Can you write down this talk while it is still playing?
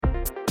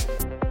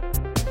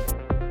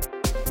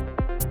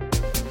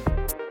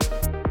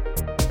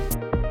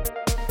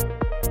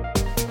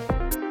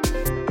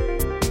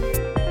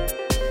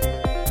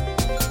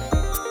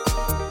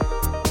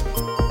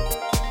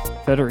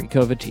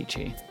Federico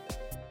Vitici.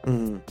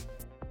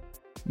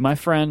 My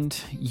friend,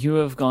 you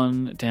have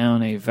gone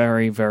down a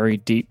very, very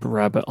deep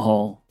rabbit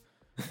hole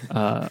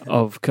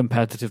of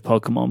competitive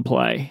Pokemon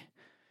play.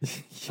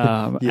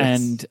 Yes.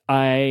 And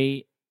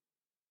I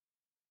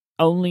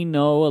only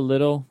know a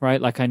little,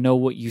 right? Like I know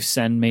what you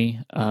send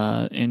me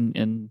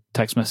in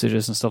text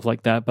messages and stuff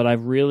like that, but I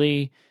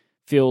really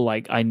feel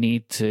like I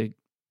need to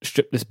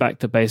strip this back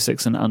to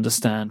basics and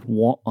understand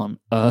what on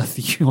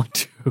earth you are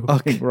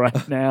doing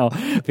right now,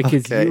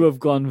 because you have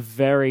gone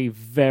very,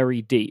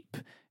 very deep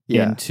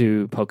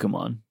into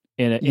Pokemon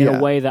in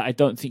a way that I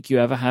don't think you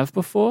ever have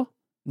before.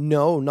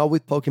 No, not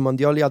with Pokemon.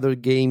 The only other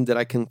game that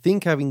I can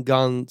think having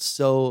gone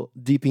so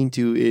deep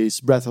into is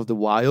Breath of the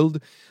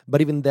Wild.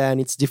 But even then,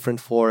 it's different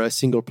for a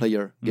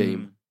single-player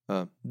game.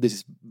 This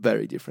is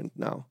very different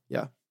now.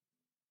 Yeah.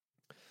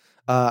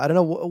 I don't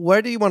know.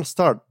 Where do you want to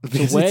start?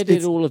 So where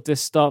did all of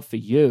this start for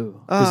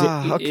you?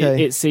 Because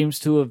it seems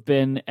to have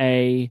been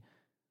a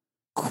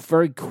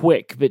very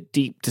quick but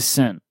deep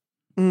descent.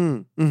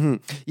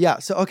 Yeah.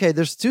 So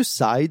there's two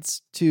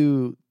sides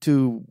to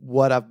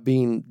what I've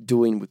been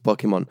doing with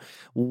Pokemon.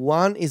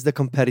 One is the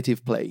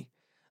competitive play,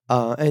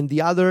 and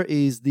the other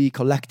is the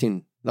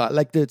collecting,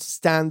 like the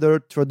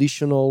standard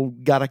traditional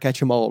gotta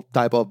catch 'em all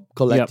type of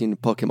collecting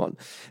Pokemon.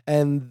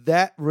 And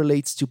that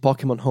relates to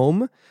Pokemon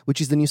Home,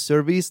 which is the new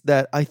service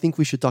that I think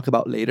we should talk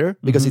about later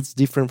because it's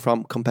different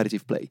from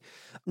competitive play.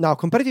 Now,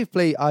 competitive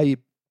play,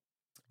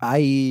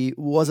 I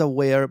was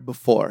aware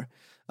before.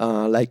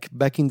 Like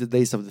back in the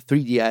days of the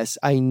 3DS,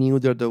 I knew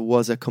that there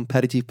was a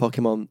competitive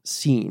Pokemon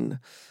scene.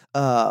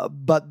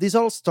 But this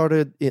all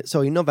started, so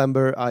in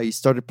November, I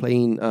started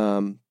playing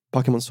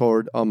Pokemon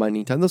Sword on my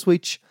Nintendo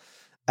Switch.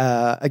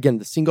 Again,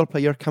 the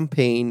single-player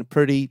campaign,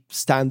 pretty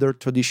standard,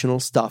 traditional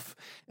stuff.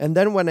 And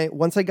then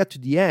once I got to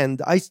the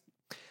end, I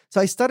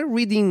started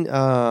reading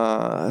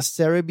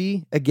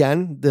Cerebi,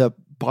 again, the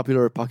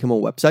popular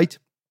Pokemon website.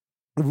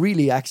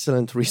 Really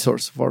excellent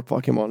resource for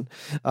Pokemon.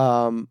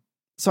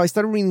 So I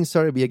started reading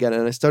Cerebi again,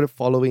 and I started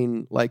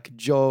following like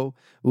Joe,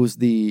 who's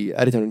the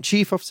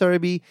editor-in-chief of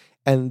Cerebi.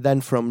 And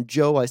then from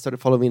Joe, I started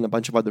following a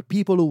bunch of other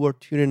people who were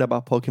tuning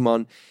about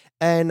Pokemon.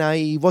 And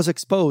I was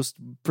exposed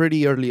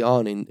pretty early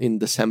on in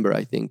December,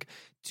 I think,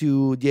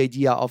 to the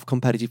idea of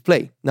competitive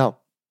play. Now,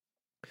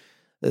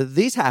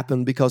 this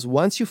happened because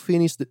once you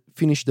finish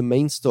the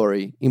main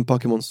story in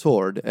Pokemon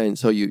Sword, and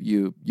so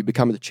you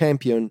become the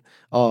champion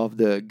of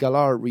the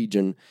Galar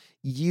region,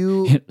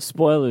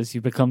 spoilers,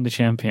 you become the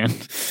champion.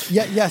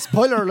 Yeah,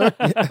 spoiler alert.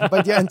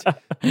 By the end,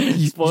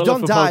 you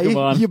don't die,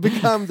 Pokemon. You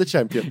become the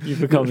champion. You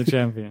become the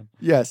champion.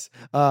 Yes.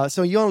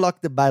 So you unlock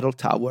the Battle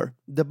Tower.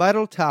 The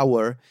Battle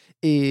Tower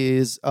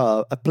is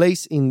a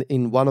place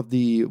in one of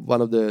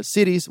the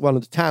cities, one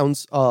of the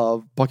towns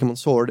of Pokemon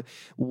Sword,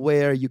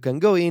 where you can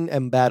go in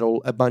and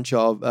battle a bunch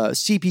of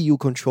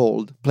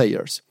CPU-controlled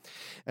players.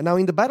 And now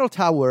in the Battle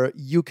Tower,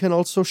 you can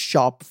also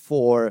shop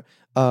for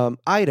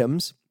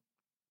items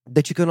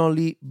that you can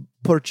only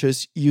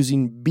purchase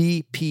using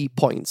BP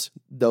points.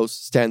 Those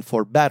stand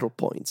for battle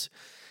points.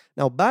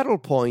 Now, battle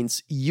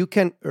points you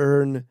can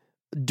earn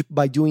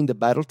by doing the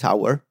Battle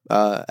Tower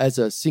as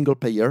a single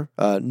player,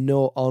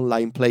 no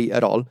online play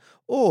at all,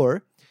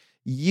 or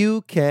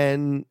you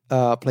can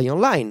play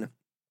online.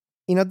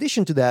 In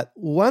addition to that,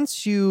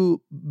 once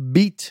you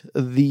beat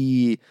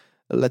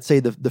let's say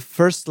the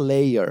first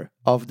layer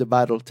of the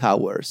Battle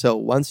Tower. So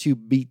once you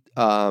beat,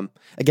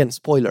 again,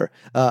 spoiler,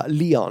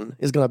 Leon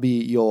is going to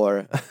be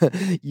your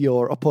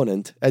your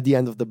opponent at the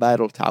end of the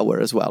Battle Tower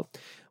as well.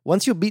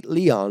 Once you beat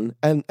Leon,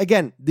 and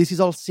again, this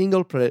is all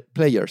single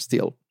player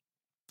still,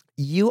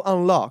 you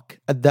unlock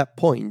at that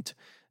point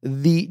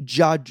the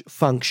judge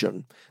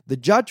function. The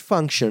judge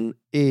function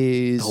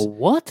is... The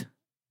what?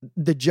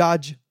 The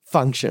judge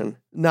function.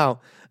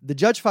 Now, the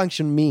judge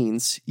function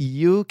means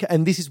you can,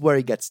 and this is where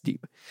it gets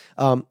deep.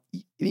 It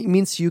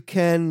means you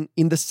can,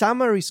 in the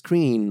summary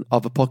screen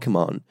of a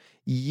Pokemon,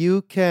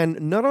 you can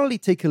not only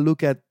take a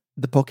look at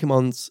the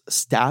Pokemon's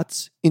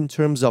stats in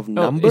terms of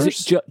numbers.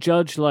 Is it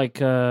judge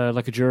like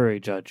a jury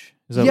judge?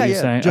 Is that what you're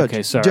saying? Judge,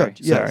 okay, sorry.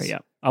 judge, yes. Sorry, yeah.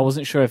 I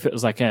wasn't sure if it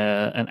was like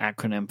an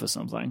acronym for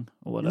something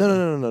or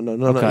whatever.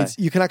 No. Okay.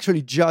 You can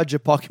actually judge a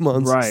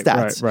Pokemon's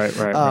stats.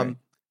 Right.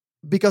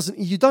 Because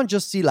you don't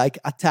just see like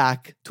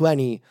attack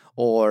 20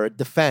 or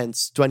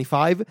defense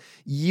 25,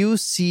 you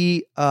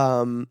see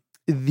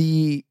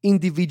the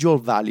individual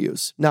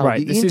values. Now,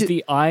 right, this is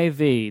the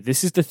IV.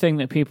 This is the thing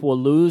that people are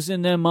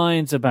losing their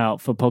minds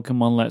about for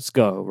Pokemon Let's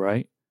Go,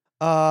 right?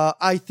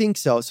 I think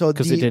so. So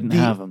because it didn't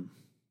have them.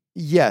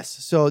 Yes.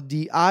 So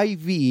the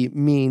IV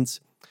means...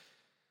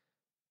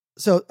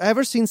 So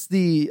ever since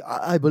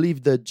I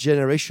believe the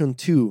Generation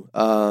 2...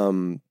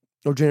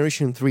 or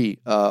Generation 3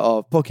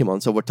 of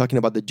Pokemon, so we're talking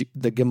about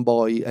the Game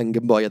Boy and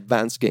Game Boy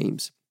Advance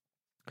games,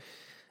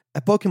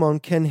 a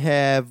Pokemon can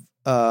have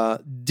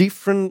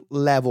different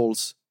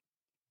levels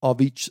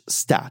of each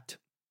stat.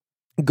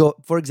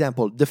 For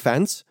example,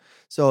 defense.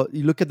 So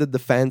you look at the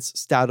defense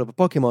stat of a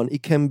Pokemon,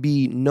 it can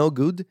be no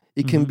good,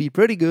 it can be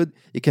pretty good,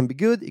 it can be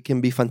good, it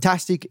can be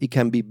fantastic, it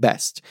can be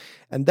best.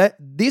 And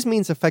this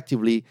means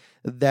effectively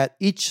that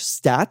each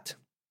stat,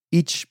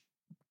 each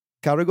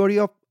category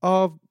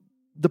of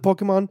the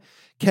Pokemon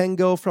can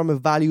go from a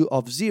value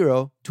of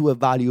 0 to a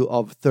value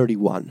of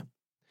 31.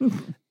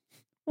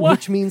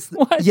 Which means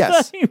why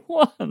yes,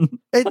 31?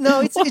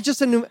 No, it's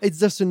just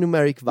a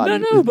numeric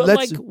value. No,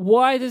 but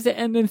why does it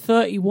end in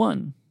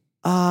 31?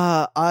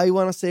 I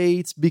want to say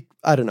it's big.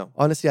 I don't know.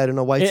 Honestly, I don't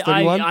know why it's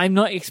 31. I'm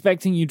not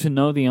expecting you to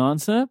know the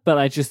answer, but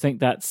I just think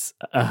that's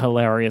a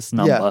hilarious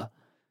number.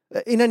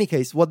 Yeah. In any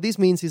case, what this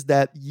means is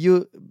that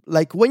you,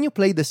 like when you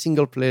play the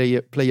single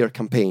player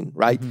campaign,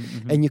 right?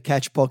 And you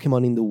catch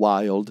Pokemon in the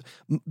wild,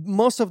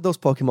 most of those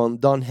Pokemon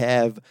don't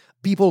have,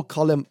 people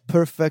call them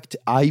perfect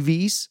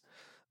IVs.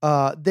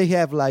 They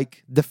have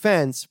like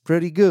defense,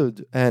 pretty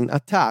good, and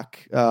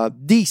attack,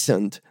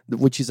 decent,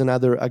 which is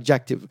another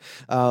adjective.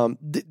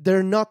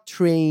 They're not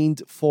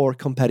trained for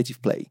competitive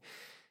play.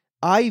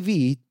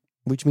 IV,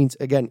 which means,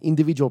 again,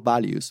 individual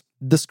values,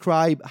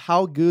 describe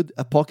how good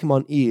a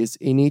Pokemon is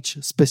in each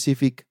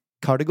specific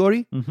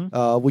category,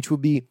 which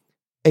would be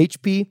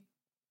HP,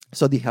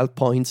 so the health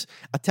points,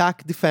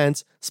 attack,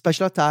 defense,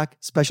 special attack,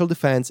 special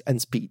defense,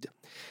 and speed.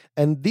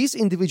 And these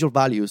individual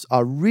values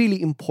are really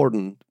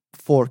important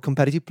for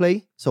competitive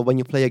play, so when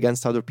you play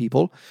against other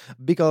people,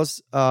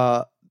 because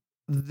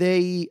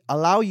they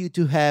allow you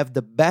to have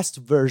the best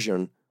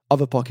version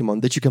of a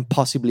Pokemon that you can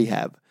possibly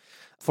have.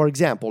 For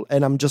example,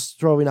 and I'm just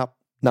throwing up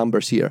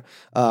numbers here,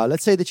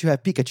 let's say that you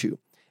have Pikachu,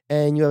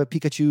 and you have a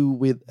Pikachu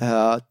with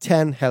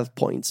 10 health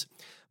points.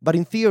 But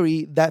in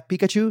theory, that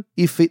Pikachu,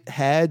 if it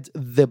had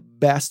the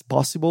best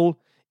possible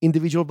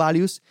individual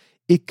values,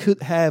 it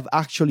could have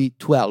actually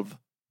 12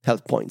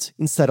 health points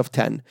instead of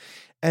 10.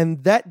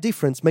 And that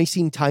difference may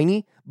seem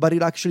tiny, but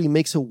it actually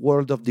makes a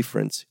world of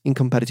difference in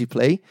competitive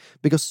play,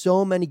 because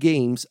so many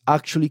games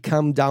actually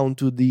come down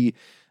to the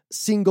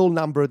single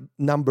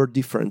number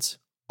difference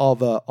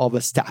of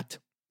a stat.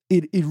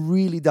 It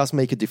really does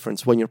make a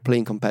difference when you're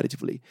playing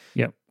competitively.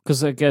 Yeah,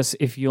 because I guess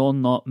if you're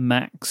not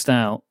maxed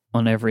out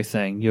on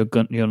everything, you're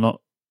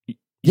not.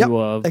 You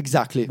are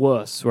exactly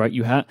worse, right?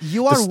 You are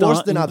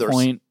worse than others. The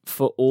point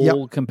for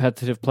all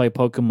competitive play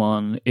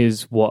Pokemon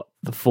is what,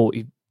 the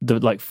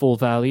full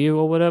value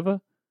or whatever?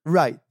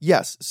 Right,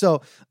 yes.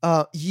 So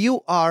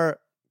you are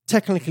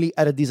technically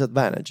at a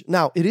disadvantage.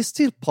 Now, it is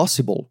still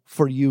possible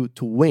for you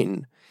to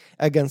win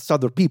against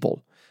other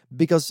people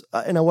because,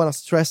 and I want to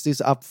stress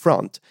this up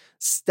front,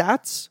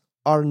 stats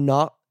are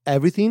not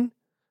everything.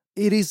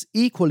 It is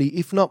equally,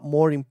 if not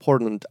more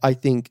important, I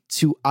think,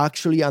 to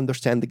actually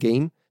understand the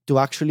game, to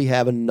actually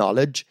have a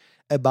knowledge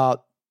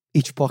about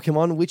each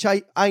Pokemon, which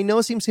I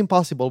know seems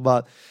impossible,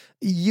 but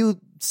you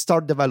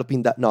start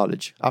developing that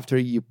knowledge after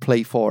you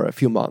play for a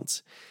few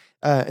months.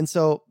 And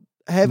so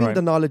having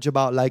the knowledge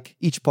about like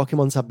each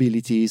Pokemon's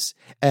abilities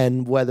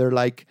and whether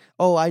like,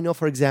 oh, I know,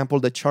 for example,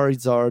 that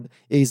Charizard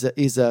is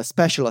a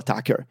special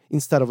attacker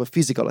instead of a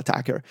physical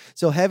attacker.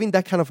 So having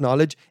that kind of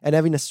knowledge and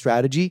having a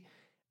strategy,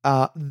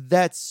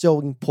 that's so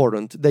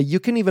important that you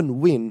can even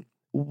win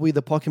with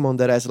a Pokemon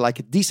that has like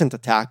a decent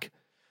attack.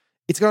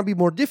 It's going to be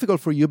more difficult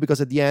for you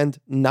because at the end,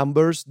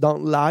 numbers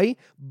don't lie.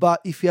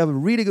 But if you have a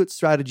really good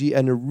strategy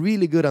and a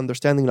really good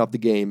understanding of the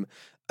game,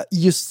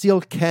 you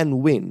still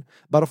can win.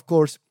 But of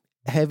course,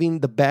 having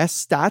the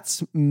best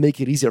stats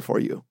make it easier for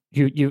you.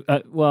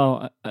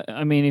 Well,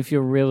 I mean, if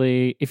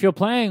you're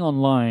playing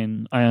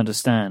online, I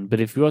understand. But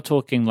if you're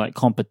talking like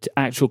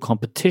actual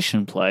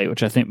competition play,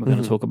 which I think we're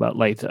going to talk about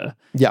later,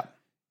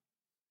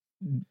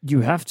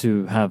 you have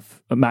to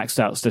have maxed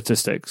out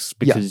statistics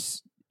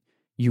because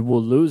you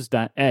will lose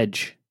that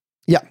edge.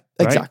 Yeah,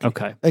 right? exactly.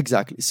 Okay.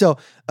 Exactly. So,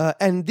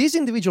 and these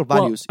individual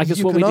values... Well, I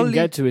guess what we didn't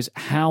get to is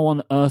how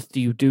on earth do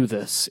you do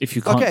this if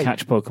you can't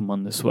catch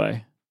Pokemon this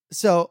way?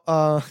 So,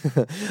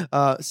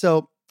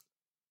 so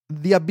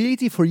the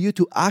ability for you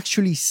to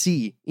actually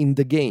see in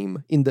the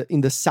game, in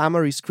the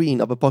summary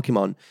screen of a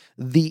Pokemon,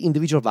 the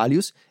individual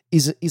values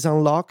is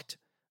unlocked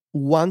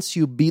once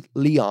you beat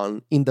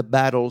Leon in the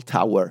Battle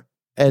Tower.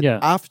 And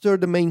after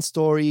the main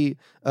story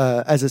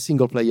as a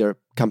single player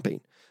campaign.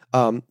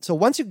 So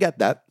once you get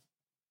that,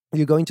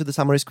 you go into the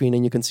summary screen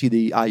and you can see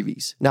the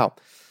IVs. Now,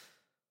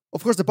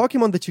 of course, the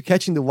Pokemon that you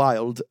catch in the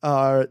wild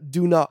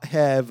do not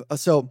have...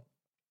 So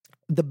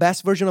the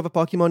best version of a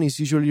Pokemon is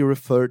usually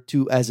referred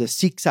to as a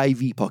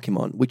 6IV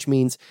Pokemon, which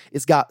means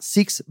it's got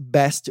 6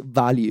 best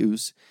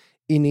values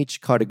in each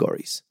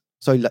categories.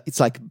 So it's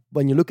like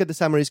when you look at the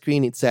summary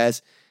screen, it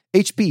says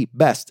HP,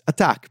 best,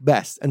 attack,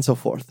 best, and so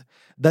forth.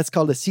 That's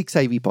called a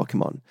 6IV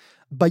Pokemon.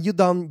 But you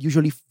don't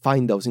usually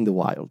find those in the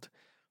wild.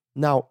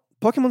 Now,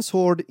 Pokemon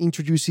Sword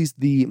introduces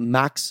the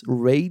Max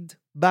Raid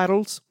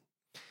battles.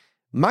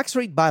 Max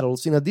Raid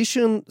battles, in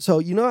addition, so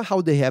you know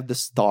how they have the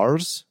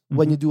stars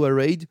when you do a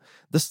raid?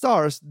 The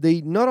stars, they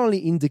not only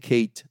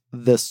indicate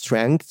the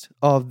strength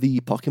of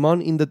the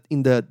Pokemon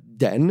in the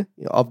den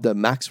of the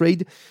Max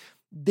Raid,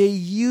 they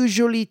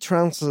usually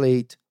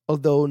translate,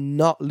 although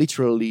not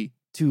literally,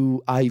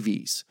 to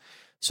IVs.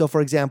 So,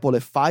 for example, a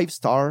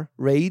 5-star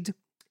raid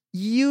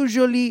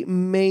usually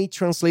may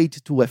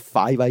translate to a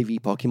 5 IV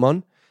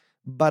Pokemon,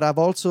 but I've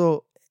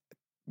also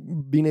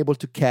been able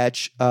to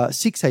catch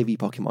 6 IV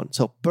Pokemon,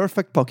 so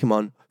perfect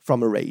Pokemon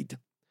from a raid.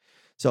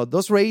 So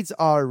those raids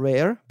are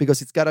rare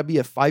because it's got to be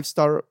a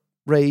 5-star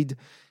raid.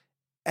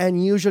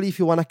 And usually if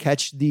you want to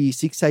catch the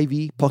 6 IV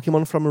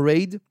Pokemon from a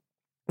raid,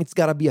 it's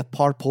got to be a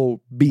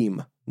purple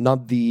beam,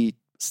 not the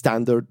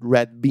standard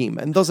red beam.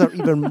 And those are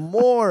even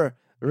more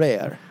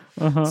rare.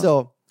 Uh-huh.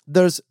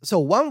 So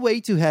one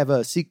way to have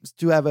a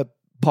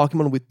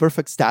Pokemon with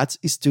perfect stats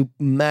is to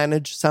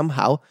manage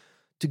somehow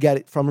to get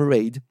it from a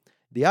raid.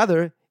 The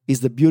other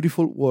is the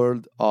beautiful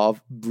world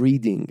of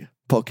breeding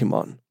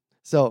Pokemon.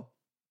 So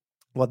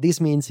what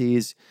this means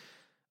is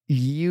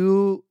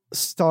you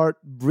start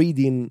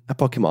breeding a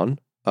Pokemon,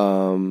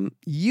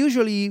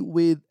 usually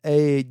with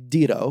a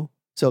Ditto.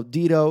 So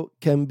Ditto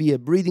can be a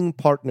breeding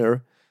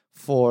partner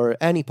for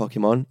any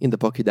Pokemon in the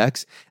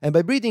Pokédex. And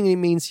by breeding, it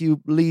means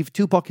you leave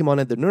 2 Pokemon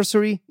at the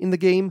nursery in the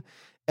game,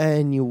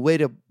 and you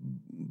wait a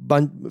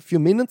few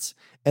minutes,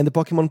 and the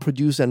Pokemon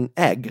produce an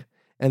egg.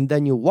 And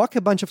then you walk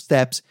a bunch of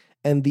steps,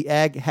 and the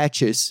egg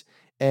hatches.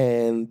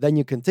 And then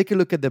you can take a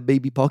look at the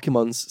baby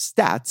Pokemon's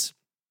stats.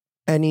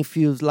 And if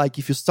you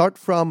start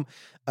from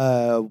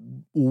 1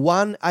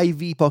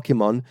 IV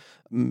Pokemon,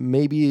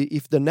 maybe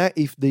if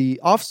the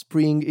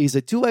offspring is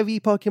a 2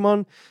 IV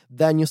Pokemon,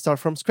 then you start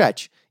from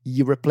scratch.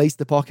 You replace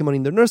the Pokemon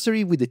in the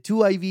nursery with a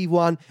 2 IV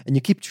one, and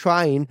you keep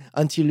trying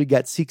until you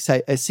get a 6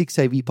 IV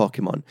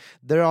Pokemon.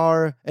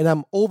 And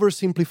I'm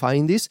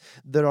oversimplifying this,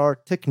 there are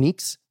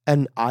techniques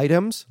and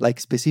items, like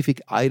specific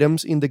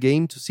items in the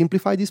game to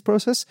simplify this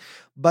process,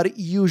 but it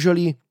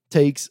usually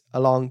takes a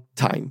long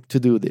time to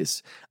do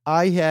this.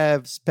 I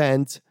have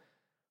spent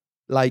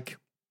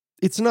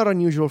it's not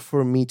unusual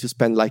for me to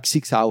spend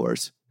 6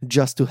 hours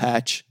just to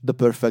hatch the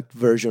perfect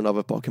version of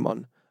a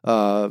Pokemon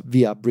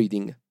via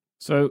breeding.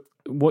 So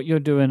what you're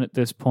doing at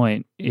this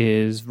point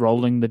is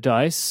rolling the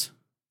dice.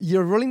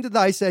 You're rolling the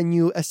dice and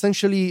you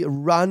essentially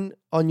run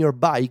on your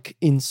bike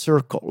in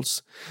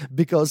circles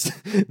because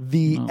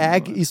the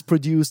egg is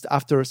produced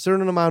after a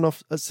certain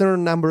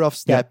number of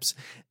steps,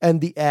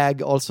 and the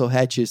egg also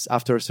hatches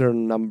after a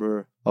certain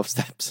number of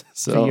steps.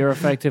 So you're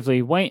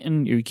effectively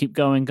waiting, you keep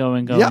going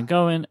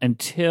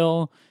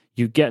until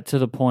you get to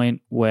the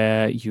point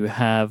where you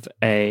have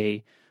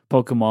a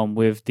Pokemon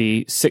with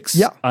the 6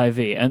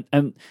 IV.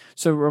 And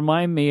so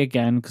remind me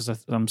again, because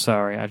I'm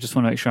sorry, I just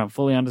want to make sure I'm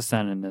fully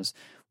understanding this.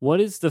 What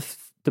is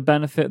the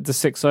benefit of the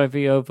 6 IV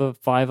over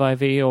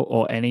 5 IV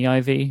or any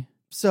IV?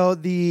 So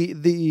the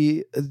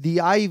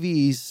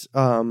IVs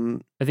are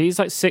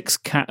these 6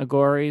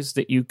 categories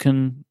that you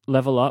can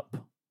level up?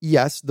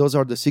 Yes, those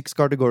are the 6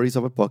 categories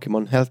of a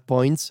Pokemon: health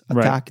points,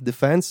 attack,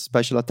 defense,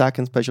 special attack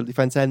and special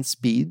defense, and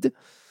speed.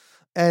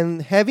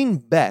 And having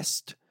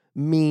best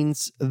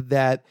means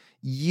that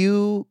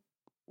you,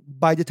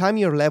 by the time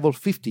you're level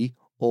 50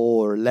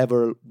 or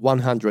level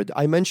 100,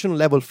 I mentioned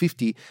level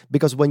 50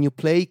 because when you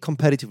play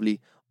competitively,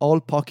 all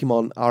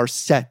Pokemon are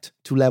set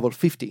to level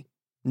 50.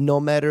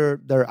 No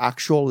matter their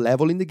actual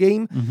level in the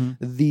game,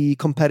 the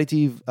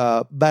competitive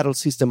battle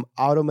system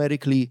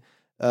automatically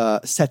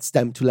sets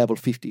them to level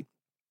 50.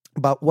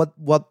 But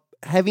what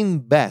having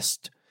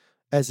best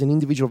as an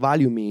individual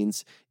value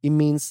means, it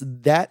means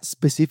that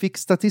specific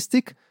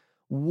statistic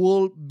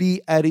will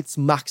be at its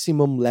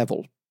maximum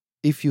level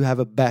if you have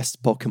a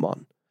best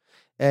Pokemon.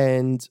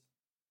 And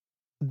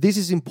this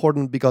is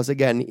important because,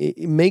 again,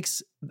 it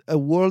makes a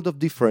world of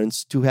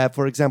difference to have,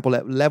 for example,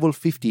 at level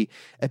 50,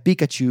 a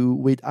Pikachu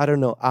with,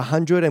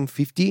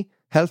 150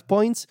 health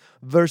points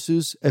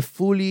versus a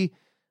fully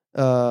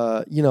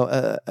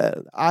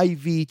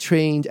IV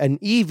trained and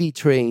EV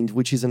trained,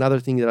 which is another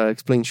thing that I'll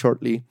explain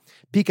shortly,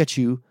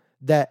 Pikachu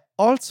that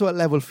also at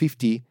level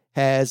 50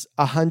 has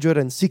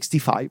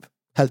 165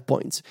 health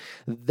points.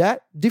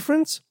 That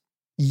difference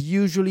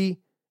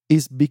usually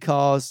is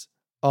because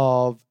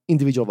of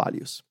individual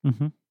values.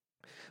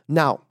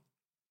 Now,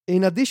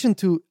 in addition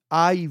to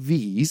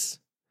IVs,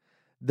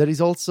 there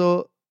is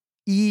also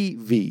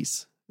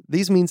EVs.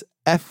 This means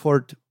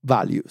effort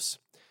values.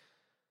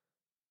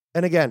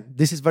 And again,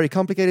 this is very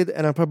complicated,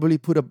 and I'll probably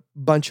put a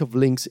bunch of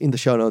links in the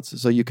show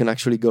notes so you can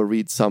actually go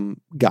read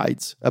some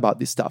guides about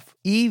this stuff.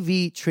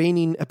 EV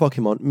training a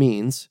Pokemon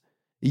means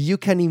you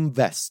can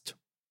invest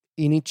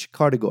in each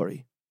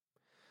category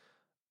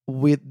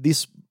with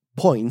these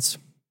points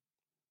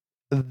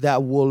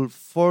that will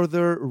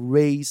further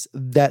raise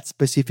that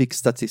specific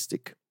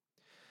statistic.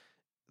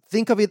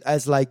 Think of it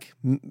as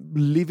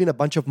leaving a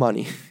bunch of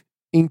money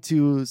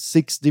into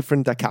 6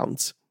 different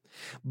accounts.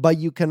 But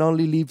you can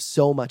only leave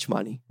so much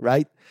money,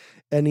 right?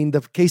 And in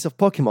the case of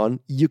Pokemon,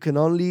 you can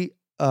only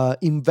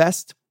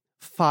invest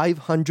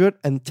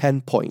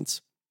 510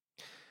 points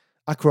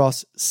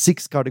across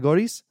 6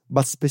 categories,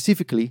 but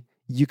specifically,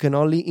 you can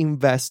only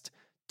invest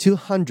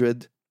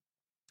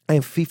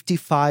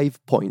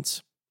 255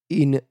 points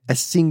in a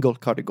single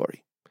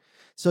category.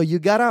 So you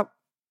gotta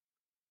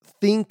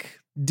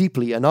think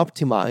deeply and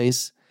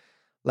optimize,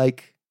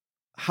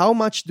 how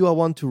much do I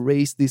want to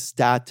raise this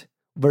stat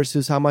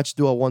versus how much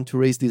do I want to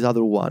raise this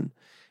other one.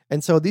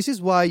 And so this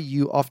is why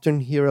you often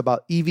hear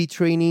about EV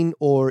training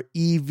or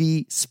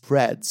EV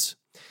spreads.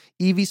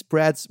 EV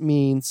spreads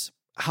means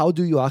how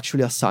do you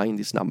actually assign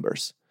these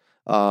numbers?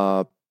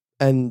 And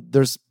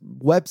there's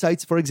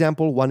websites, for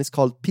example, one is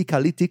called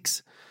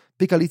Picalytics.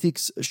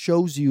 Picalytics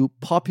shows you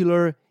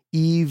popular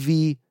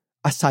EV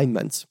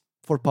assignments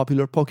for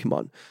popular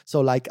Pokemon.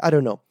 So like, I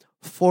don't know,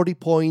 40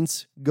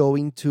 points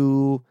going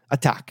to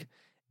attack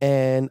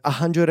and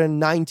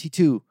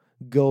 192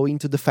 going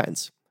to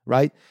defense,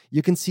 right?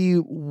 You can see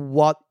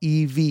what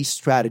EV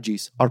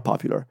strategies are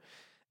popular.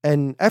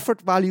 And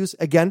effort values,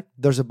 again,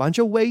 there's a bunch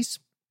of ways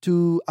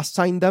to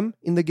assign them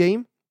in the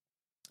game.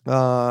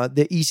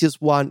 The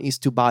easiest one is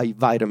to buy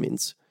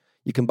vitamins.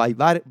 You can buy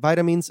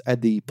vitamins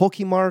at the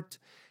Pokemart,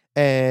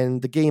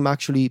 and the game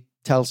actually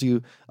tells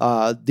you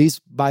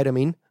this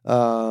vitamin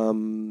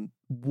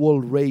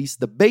will raise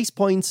the base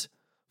points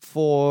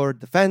for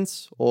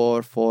defense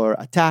or for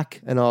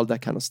attack and all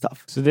that kind of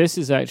stuff. So this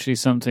is actually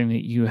something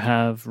that you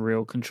have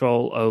real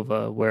control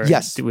over, where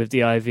yes. With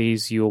the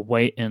IVs, you're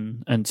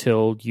waiting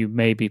until you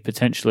maybe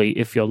potentially,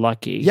 if you're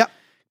lucky,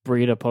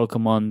 breed a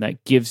Pokemon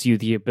that gives you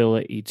the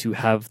ability to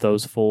have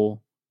those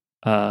full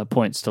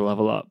points to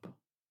level up.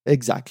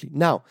 Exactly.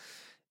 Now,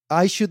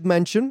 I should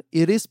mention,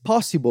 it is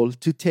possible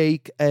to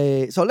take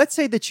so let's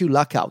say that you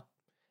luck out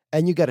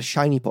and you get a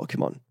shiny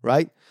Pokemon,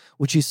 right?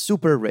 Which is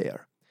super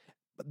rare.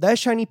 That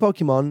shiny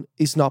Pokemon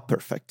is not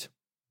perfect.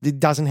 It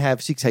doesn't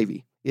have 6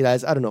 IV. It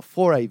has,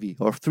 4 IV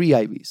or 3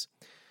 IVs.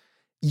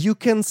 You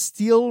can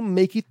still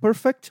make it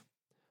perfect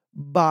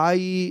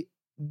by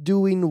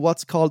doing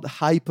what's called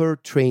hyper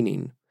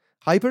training.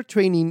 Hyper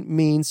training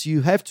means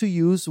you have to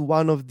use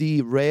one of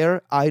the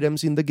rare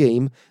items in the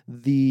game,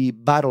 the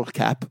battle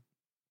cap,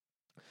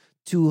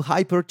 to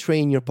hyper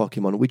train your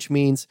Pokemon, which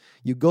means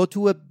you go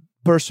to a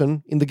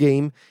person in the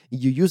game,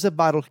 you use a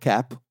battle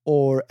cap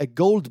or a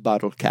gold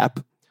battle cap,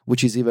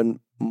 which is even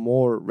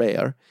more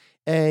rare,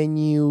 and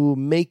you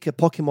make a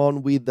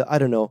Pokemon with,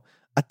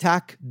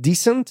 attack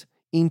decent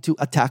into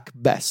attack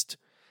best.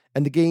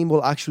 And the game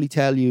will actually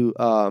tell you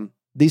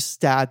this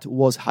stat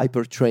was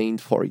hyper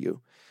trained for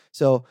you.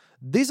 So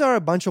these are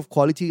a bunch of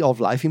quality of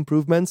life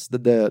improvements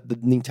that the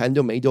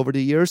Nintendo made over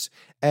the years.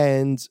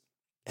 And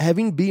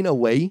having been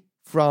away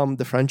from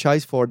the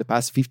franchise for the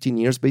past 15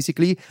 years,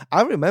 basically,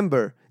 I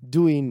remember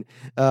doing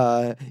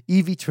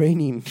EV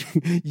training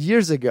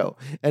years ago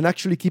and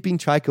actually keeping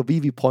track of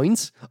EV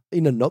points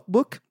in a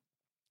notebook.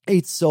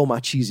 It's so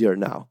much easier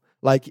now.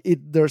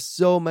 There's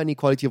so many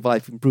quality of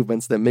life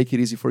improvements that make it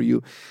easy for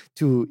you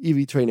to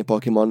EV train a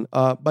Pokemon.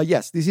 But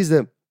yes, this is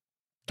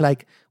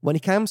when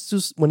it comes to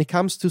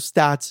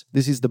stats,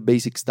 this is the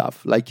basic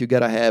stuff. You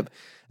gotta have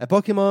a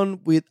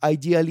Pokemon with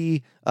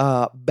ideally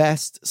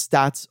best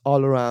stats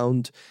all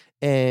around,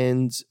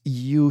 and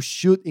you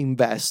should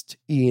invest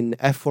in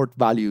effort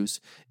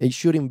values. You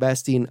should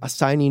invest in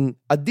assigning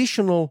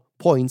additional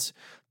points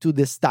to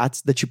the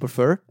stats that you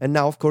prefer. And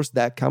now, of course,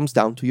 that comes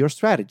down to your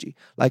strategy.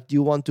 Do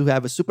you want to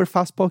have a super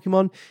fast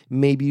Pokemon?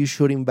 Maybe you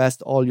should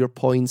invest all your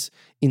points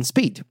in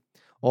speed.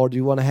 Or do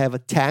you want to have a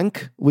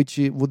tank, which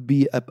would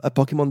be a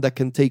Pokemon that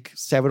can take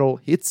several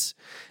hits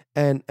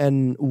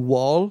and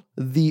wall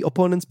the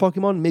opponent's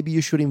Pokemon? Maybe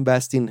you should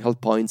invest in health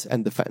points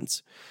and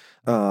defense.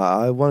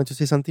 I wanted to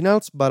say something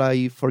else, but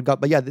I forgot.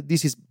 But yeah,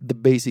 this is the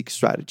basic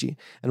strategy.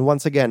 And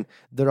once again,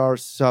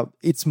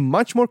 it's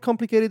much more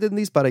complicated than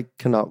this, but I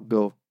cannot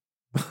go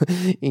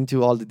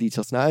into all the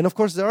details now. And of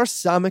course, there are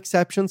some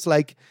exceptions.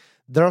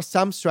 There are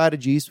some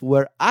strategies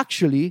where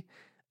actually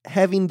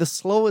having the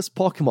slowest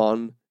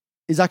Pokemon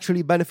is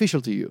actually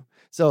beneficial to you.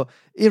 So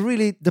it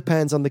really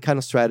depends on the kind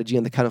of strategy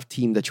and the kind of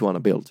team that you want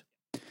to build.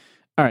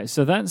 All right,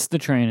 so that's the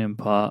training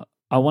part.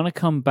 I want to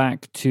come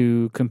back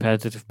to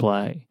competitive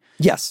play.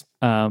 Yes.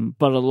 But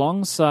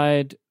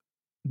alongside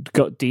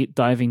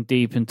diving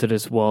deep into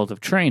this world of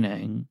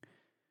training,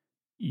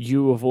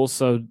 you have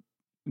also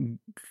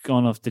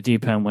gone off the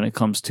deep end when it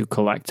comes to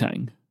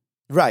collecting.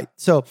 Right.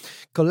 So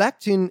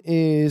collecting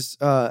is,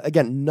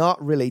 again,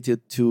 not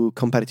related to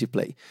competitive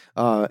play.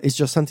 It's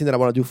just something that I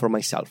want to do for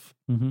myself.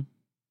 Mm-hmm.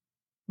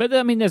 But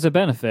I mean, there's a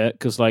benefit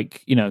because,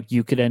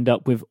 you could end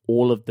up with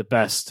all of the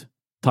best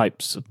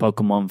types of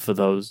Pokemon for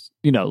those,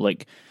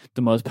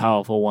 the most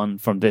powerful one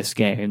from this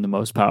game, the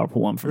most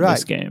powerful one from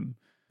this game.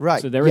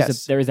 Right. So there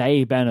is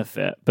a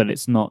benefit, but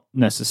it's not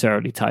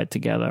necessarily tied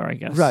together, I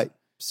guess. Right.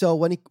 So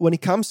when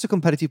it comes to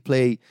competitive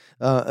play,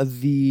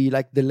 the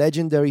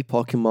legendary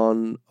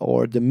Pokemon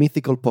or the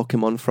mythical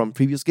Pokemon from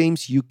previous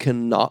games you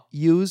cannot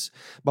use,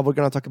 but we're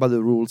gonna talk about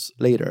the rules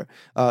later.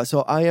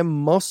 So I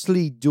am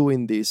mostly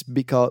doing this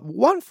because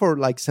one for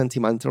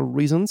sentimental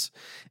reasons,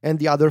 and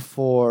the other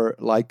for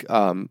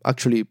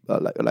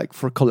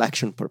for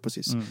collection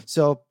purposes.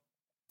 So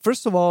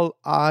first of all,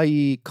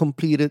 I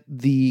completed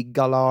the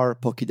Galar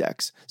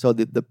Pokédex. So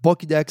the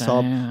Pokédex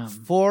of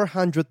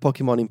 400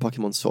 Pokemon in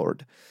Pokemon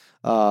Sword.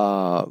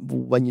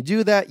 When you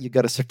do that, you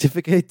got a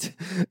certificate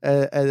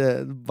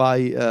by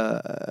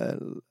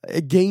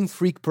a Game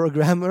Freak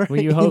programmer. Were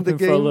you hoping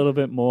for a little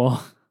bit more?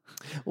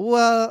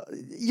 Well,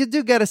 you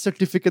do get a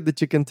certificate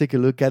that you can take a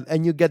look at,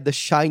 and you get the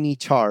shiny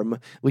charm,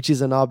 which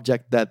is an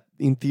object that,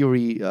 in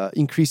theory,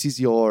 increases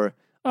your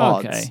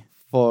odds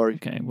for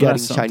getting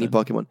shiny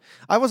Pokemon.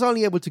 I was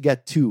only able to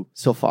get 2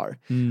 so far.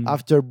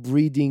 After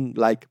breeding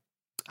like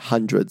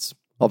hundreds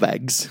of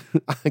eggs,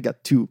 I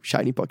got 2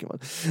 shiny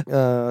Pokemon.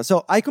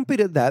 So I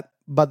completed that,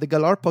 but the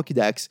Galar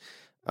Pokédex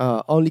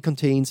only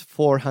contains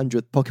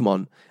 400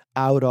 Pokemon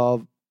out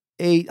of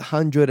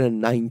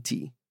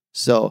 890.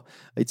 So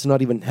it's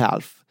not even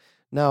half.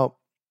 Now,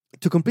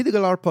 to complete the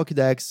Galar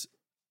Pokédex,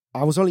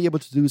 I was only able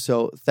to do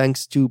so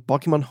thanks to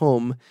Pokemon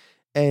Home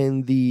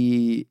and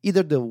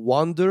either the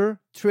Wonder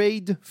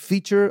Trade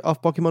feature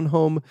of Pokemon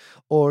Home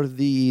or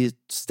the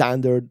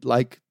standard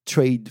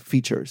trade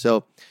feature.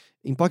 So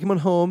in Pokemon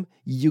Home,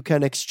 you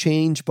can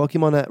exchange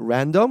Pokemon at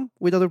random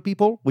with other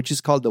people, which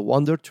is called the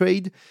Wonder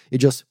Trade. You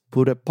just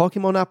put a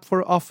Pokemon up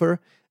for offer,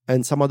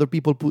 and some other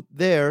people put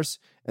theirs,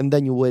 and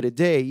then you wait a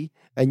day,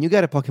 and you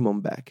get a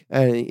Pokemon back,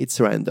 and it's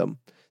random.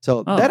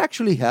 So that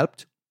actually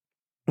helped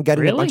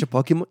getting a bunch of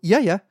Pokemon.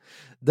 Yeah.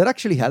 That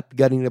actually helped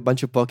getting a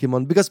bunch of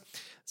Pokemon, because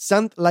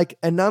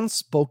an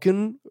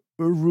unspoken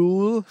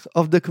rule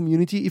of the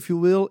community, if you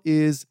will,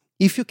 is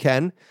if you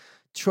can,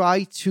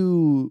 try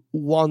to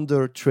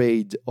Wonder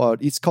Trade, or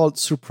it's called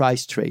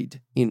Surprise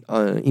Trade in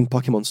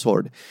Pokemon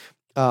Sword.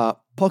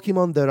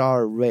 Pokemon that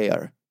are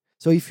rare.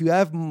 So if you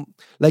have,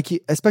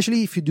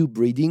 especially if you do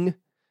breeding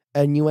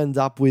and you end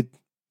up with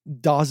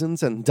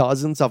dozens and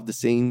dozens of the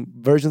same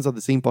versions of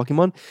the same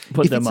Pokemon,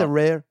 put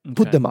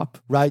them up,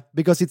 right?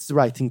 Because it's the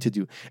right thing to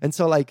do. And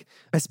so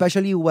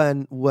especially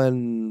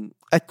when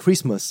at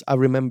Christmas, I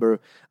remember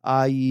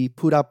I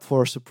put up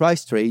for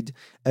Surprise Trade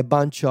a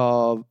bunch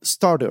of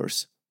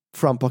starters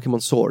from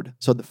Pokemon Sword.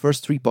 So the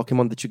first 3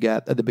 Pokemon that you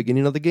get at the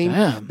beginning of the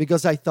game,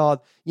 because I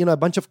thought, a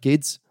bunch of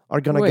kids are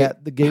going to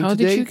get the game today. How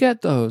did you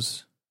get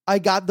those? I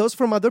got those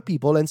from other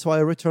people, and so I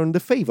returned the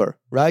favor,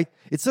 right?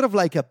 It's sort of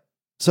like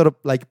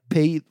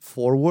pay it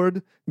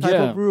forward type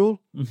of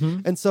rule. Mm-hmm.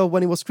 And so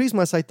when it was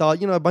Christmas, I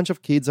thought, a bunch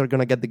of kids are going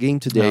to get the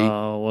game today.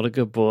 Oh, what a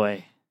good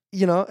boy.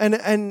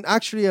 And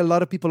actually a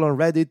lot of people on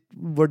Reddit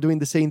were doing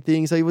the same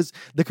thing. So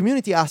the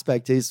community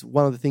aspect is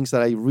one of the things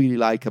that I really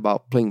like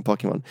about playing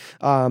Pokemon.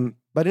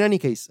 But in any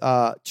case,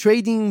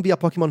 trading via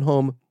Pokemon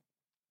Home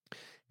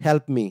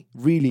helped me,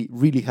 really,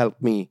 really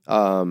helped me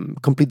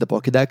complete the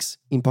Pokédex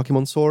in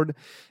Pokemon Sword.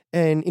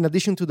 And in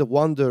addition to the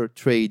Wonder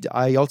Trade,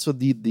 I also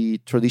did the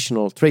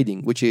traditional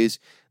trading, which is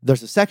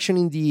there's a section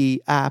in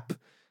the app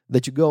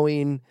that you go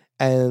in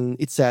and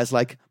it says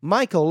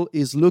Michael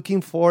is looking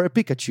for a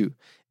Pikachu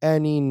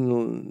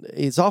and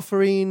is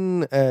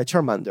offering a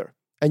Charmander.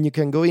 And you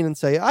can go in and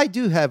say, I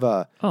do have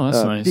a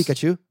nice.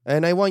 Pikachu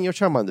and I want your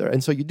Charmander.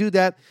 And so you do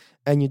that,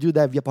 and you do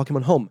that via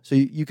Pokemon Home. So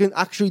you can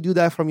actually do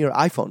that from your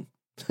iPhone.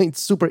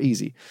 It's super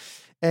easy.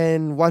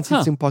 And once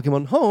it's in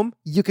Pokemon Home,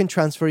 you can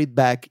transfer it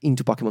back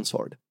into Pokemon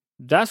Sword.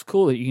 That's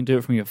cool that you can do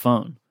it from your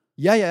phone.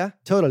 Yeah,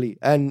 totally.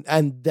 And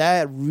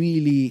that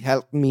really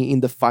helped me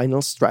in the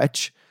final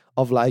stretch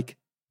of 20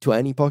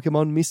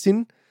 Pokemon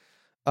missing,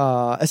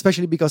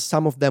 especially because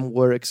some of them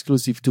were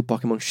exclusive to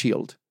Pokemon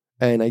Shield,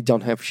 and I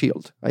don't have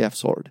Shield. I have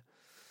Sword.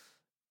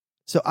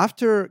 So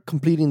after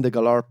completing the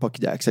Galar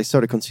Pokédex, I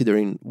started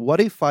considering,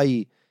 what if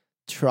I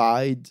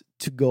tried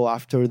to go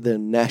after the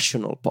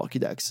National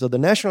Pokédex? So the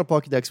National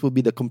Pokédex will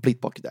be the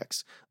complete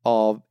Pokédex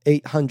of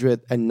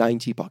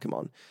 890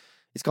 Pokemon.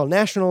 It's called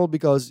National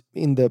because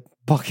in the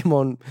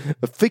Pokemon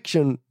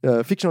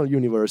fictional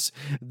universe,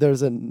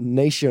 there's a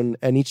nation,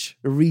 and each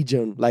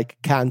region, like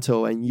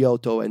Kanto and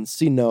Yoto and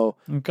Sinnoh,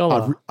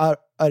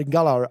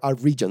 Galar are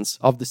regions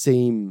of the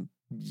same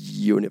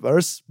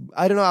universe.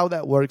 I don't know how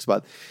that works,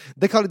 but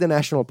they call it the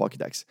National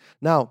Pokédex.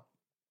 Now,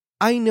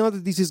 I know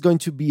that this is going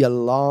to be a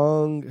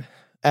long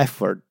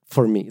effort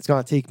for me. It's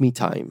going to take me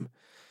time,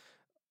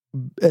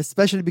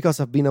 especially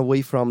because I've been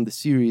away from the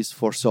series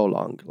for so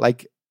long.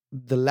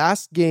 The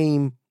last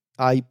game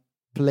I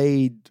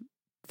played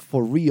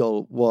for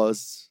real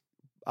was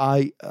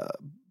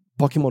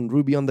Pokemon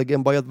Ruby on the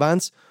Game Boy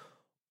Advance,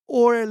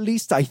 or at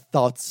least I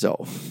thought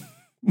so,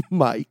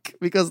 Mike,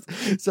 because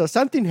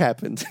something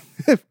happened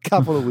a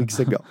couple of weeks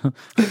ago.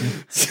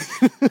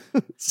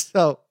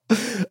 So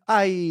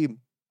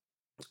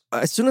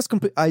as soon as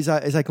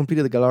I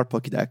completed the Galar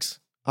Pokédex,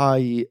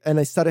 I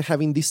started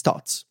having these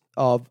thoughts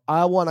of,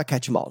 I want to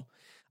catch them all.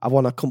 I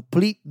want to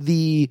complete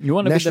the. You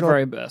want to be the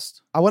very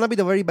best. I want to be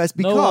the very best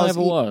because no one ever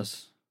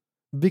was.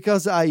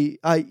 Because I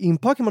in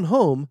Pokemon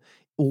Home,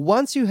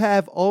 once you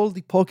have all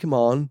the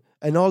Pokemon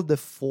and all the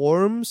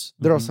forms,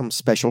 there are some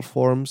special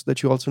forms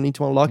that you also need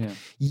to unlock. Yeah.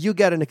 You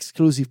get an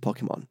exclusive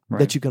Pokemon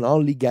that you can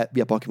only get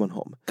via Pokemon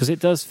Home. Because it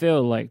does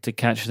feel like to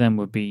catch them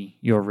would be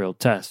your real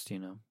test,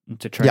 and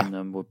to train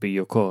them would be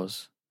your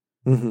cause.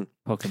 Mm-hmm.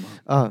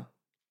 Pokemon.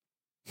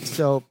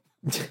 So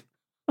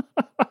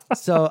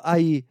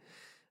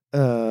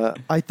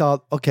I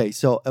thought, okay,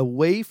 so a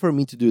way for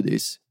me to do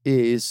this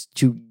is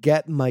to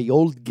get my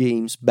old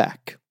games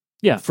back.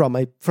 Yeah, from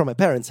my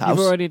parents' house.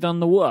 You've already done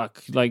the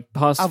work.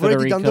 Past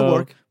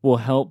Federico will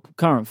help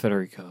current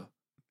Federico.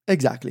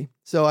 Exactly.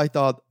 So I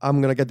thought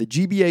I'm going to get the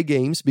GBA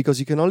games because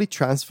you can only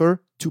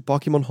transfer to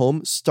Pokemon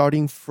Home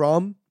starting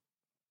from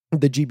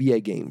the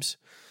GBA games.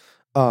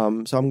 So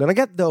I'm going to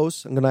get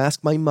those. I'm going to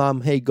ask my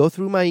mom, hey, go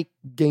through my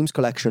games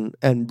collection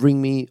and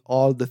bring me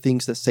all the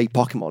things that say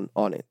Pokemon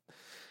on it.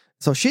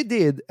 So she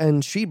did,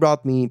 and she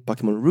brought me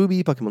Pokemon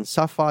Ruby, Pokemon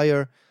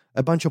Sapphire,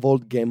 a bunch of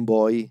old Game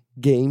Boy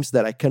games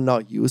that I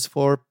cannot use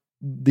for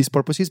these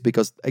purposes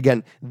because,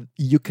 again,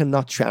 you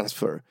cannot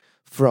transfer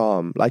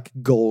from like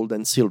Gold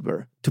and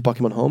Silver to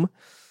Pokemon Home.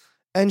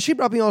 And she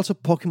brought me also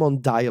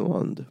Pokemon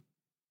Diamond.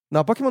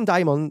 Now, Pokemon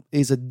Diamond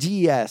is a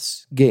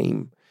DS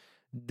game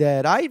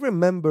that I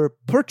remember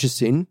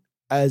purchasing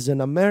as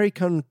an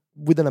American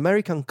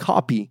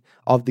copy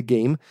of the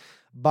game,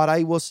 but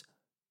I was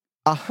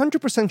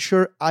 100%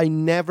 sure I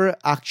never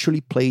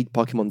actually played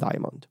Pokemon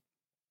Diamond.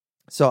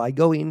 So I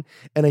go in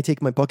and I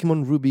take my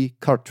Pokemon Ruby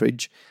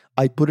cartridge,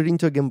 I put it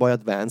into a Game Boy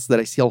Advance that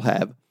I still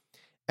have,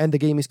 and the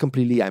game is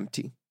completely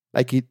empty.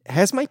 Like, it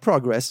has my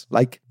progress,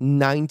 like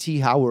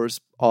 90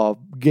 hours of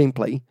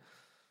gameplay,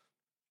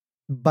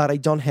 but I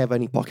don't have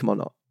any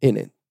Pokemon in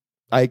it.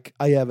 Like,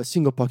 I have a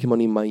single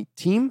Pokemon in my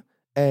team,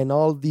 and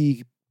all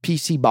the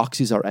PC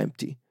boxes are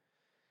empty.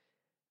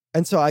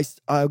 And so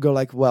I'll go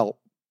like, well,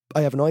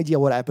 I have no idea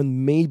what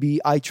happened. Maybe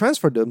I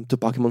transferred them to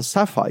Pokemon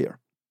Sapphire.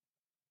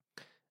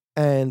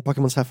 And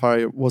Pokemon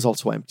Sapphire was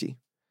also empty.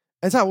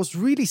 And so I was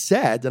really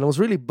sad, and I was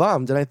really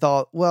bummed, and I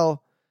thought,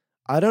 well,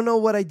 I don't know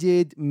what I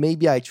did.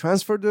 Maybe I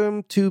transferred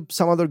them to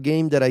some other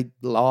game that I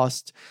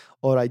lost,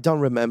 or I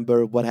don't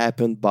remember what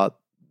happened, but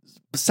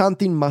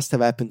something must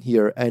have happened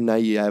here, and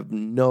I have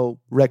no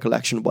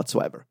recollection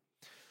whatsoever.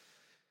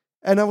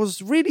 And I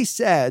was really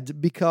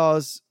sad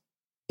because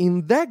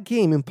in that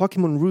game, in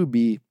Pokemon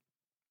Ruby,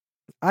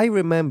 I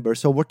remember,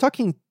 so we're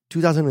talking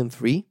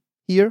 2003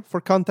 here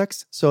for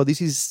context, so this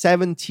is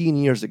 17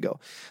 years ago.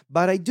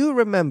 But I do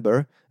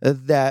remember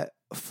that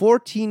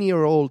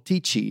 14-year-old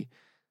Tichi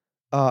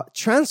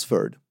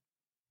transferred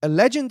a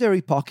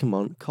legendary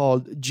Pokemon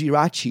called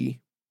Jirachi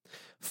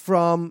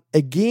from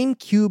a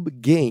GameCube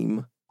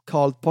game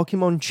called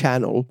Pokemon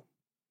Channel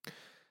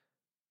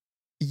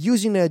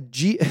using a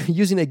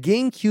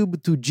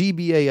GameCube to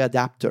GBA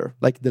adapter,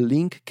 like the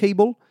link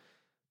cable,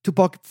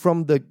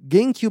 from the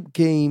GameCube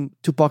game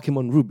to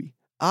Pokemon Ruby.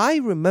 I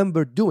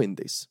remember doing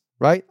this,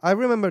 right? I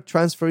remember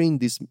transferring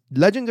this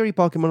legendary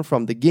Pokemon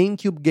from the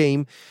GameCube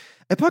game,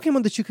 a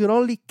Pokemon that you could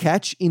only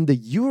catch in the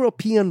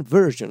European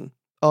version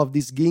of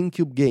this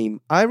GameCube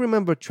game. I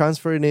remember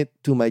transferring it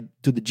to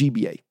the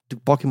GBA, to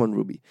Pokemon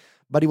Ruby,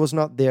 but it was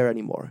not there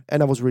anymore,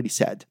 and I was really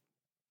sad.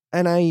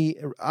 And I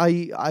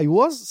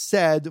was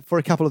sad for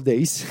a couple of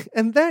days,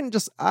 and then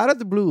just out of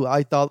the blue,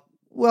 I thought,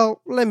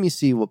 well, let me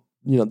see what,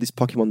 this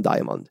Pokemon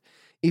Diamond,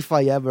 if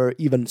I ever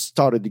even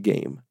started the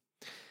game.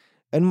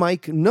 And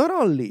Mike, not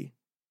only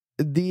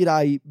did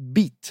I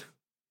beat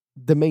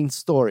the main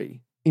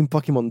story in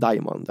Pokemon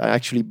Diamond, I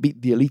actually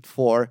beat the Elite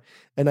Four,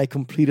 and I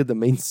completed the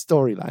main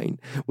storyline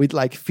with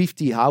like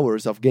 50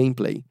 hours of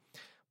gameplay.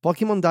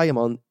 Pokemon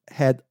Diamond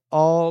had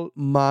all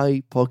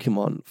my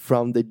Pokemon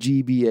from the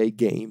GBA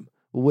game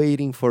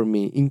waiting for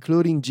me,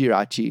 including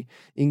Jirachi,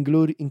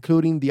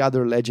 including the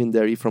other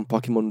legendary from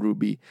Pokemon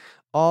Ruby.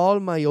 All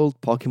my old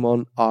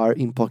Pokemon are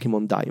in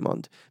Pokemon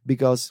Diamond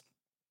because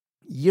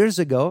years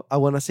ago, I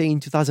want to say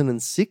in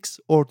 2006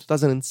 or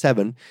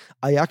 2007,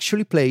 I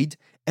actually played,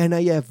 and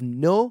I have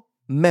no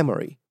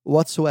memory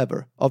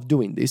whatsoever of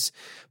doing this,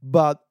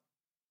 but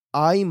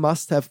I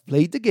must have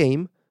played the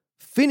game,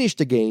 finished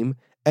the game,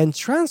 and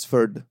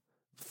transferred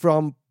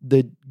from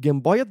the Game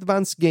Boy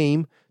Advance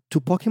game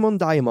to Pokemon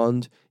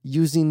Diamond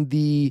using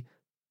the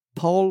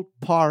Paul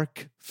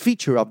Park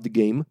feature of the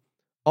game,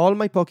 all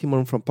my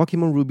Pokemon from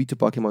Pokemon Ruby to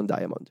Pokemon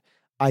Diamond.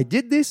 I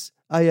did this.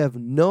 I have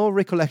no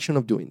recollection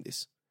of doing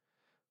this.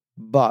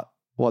 But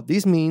what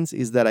this means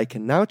is that I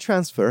can now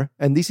transfer,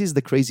 and this is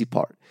the crazy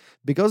part,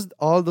 because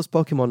all those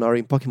Pokemon are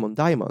in Pokemon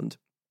Diamond,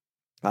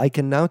 I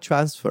can now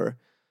transfer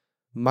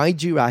my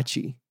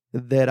Jirachi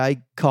that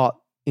I caught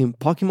in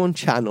Pokemon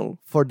Channel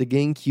for the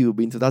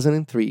GameCube in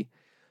 2003,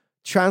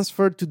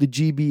 transferred to the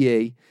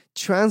GBA,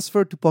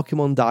 transferred to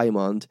Pokemon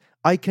Diamond.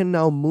 I can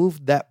now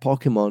move that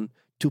Pokemon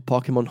to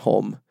Pokemon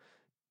Home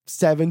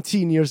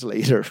 17 years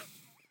later.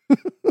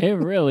 It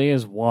really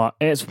is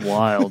it's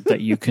wild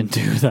that you can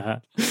do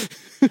that.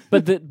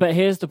 But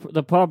here's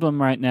the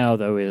problem right now,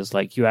 though, is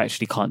like you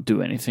actually can't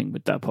do anything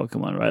with that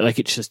Pokemon, right? Like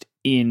it's just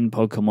in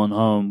Pokemon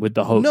Home with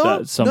the hope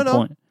that at some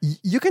point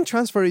you can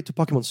transfer it to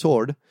Pokemon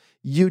Sword.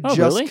 You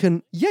really?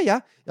 can,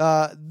 yeah.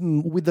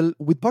 With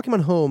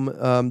Pokemon Home,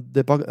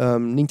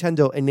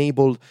 Nintendo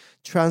enabled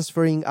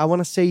transferring, I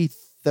want to say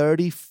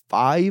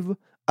 35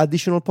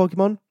 additional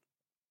Pokemon.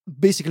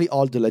 Basically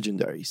all the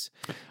legendaries.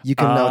 You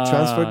can now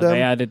transfer them.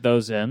 They added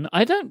those in.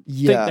 I don't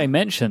think they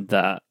mentioned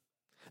that.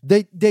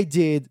 They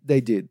did.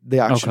 They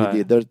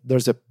actually did.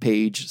 There's a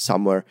page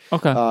somewhere.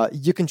 Okay.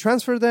 You can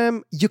transfer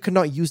them. You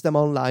cannot use them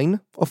online,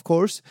 of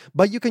course,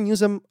 but you can use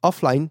them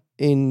offline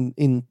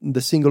in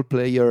the single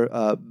player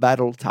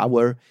battle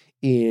tower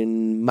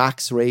in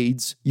max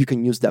raids, you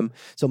can use them.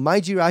 So my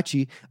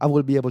Jirachi, I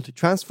will be able to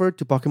transfer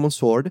to Pokemon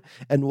Sword.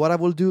 And what I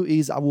will do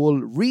is I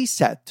will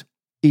reset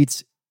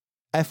its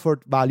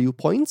effort value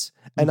points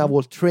and I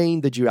will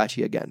train the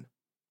Jirachi again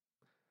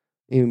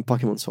in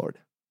Pokemon Sword.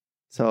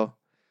 So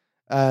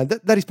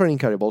that is pretty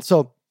incredible.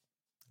 So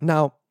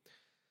now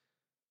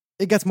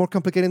it gets more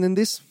complicated than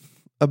this.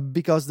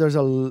 Because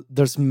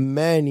there's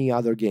many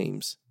other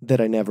games that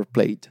I never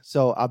played.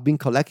 So I've been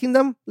collecting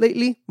them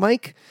lately,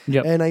 Mike,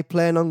 and I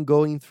plan on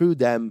going through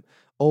them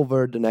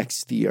over the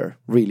next year,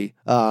 really.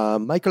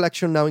 My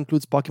collection now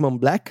includes Pokemon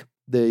Black,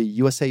 the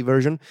USA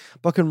version,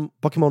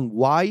 Pokemon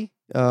Y,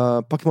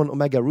 Pokemon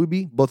Omega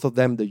Ruby, both of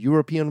them the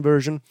European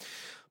version,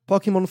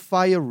 Pokemon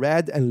Fire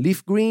Red and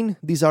Leaf Green,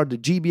 these are the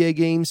GBA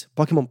games,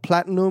 Pokemon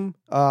Platinum,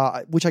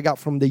 which I got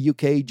from the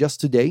UK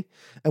just today,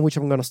 and which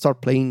I'm going to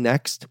start playing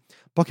next.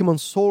 Pokemon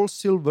Soul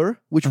Silver,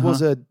 which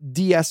was a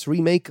DS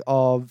remake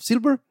of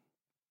Silver.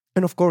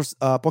 And of course,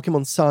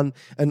 Pokemon Sun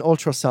and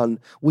Ultra Sun,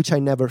 which I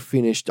never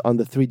finished on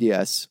the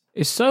 3DS.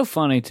 It's so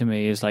funny to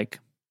me, is like,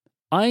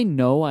 I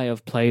know I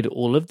have played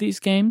all of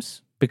these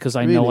games because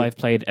I know I've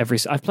played every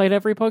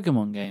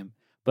Pokemon game,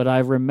 but I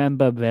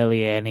remember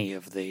barely any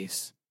of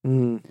these.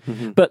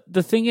 Mm-hmm. But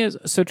the thing is,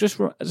 so just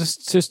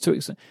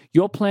to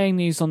you're playing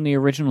these on the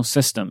original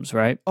systems,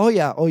 right? Oh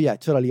yeah,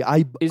 totally.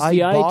 Is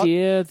the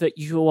idea that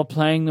you are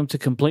playing them to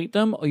complete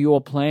them, or you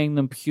are playing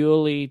them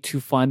purely to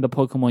find the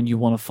Pokemon you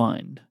want to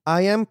find?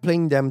 I am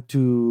playing them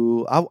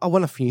to. I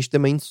want to finish the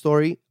main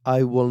story.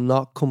 I will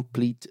not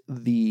complete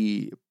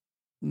the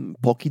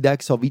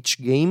Pokédex of each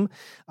game.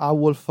 I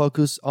will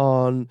focus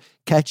on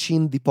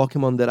catching the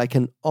Pokemon that I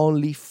can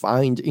only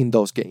find in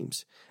those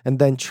games, and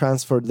then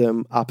transfer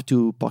them up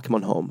to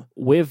Pokemon Home.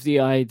 With the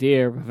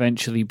idea of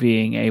eventually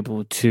being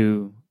able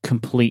to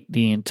complete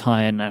the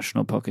entire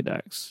National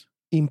Pokédex.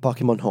 In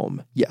Pokemon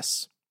Home,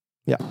 yes.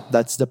 Yeah,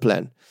 that's the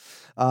plan.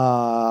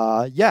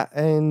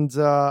 And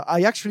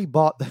I actually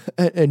bought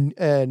a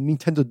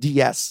Nintendo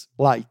DS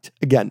Lite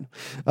again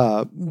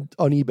on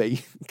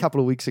eBay a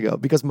couple of weeks ago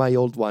because my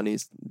old one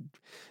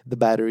the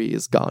battery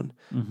is gone.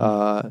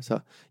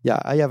 So yeah,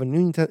 I have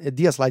a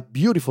DS Lite,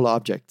 beautiful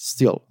object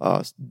still.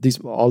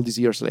 All these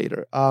years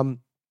later.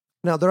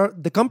 Now there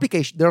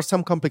are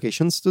some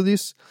complications to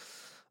this.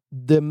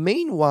 The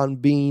main one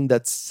being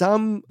that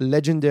some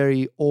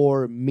legendary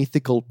or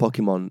mythical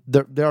Pokemon,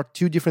 there are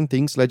two different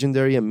things,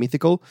 legendary and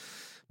mythical,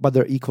 but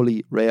they're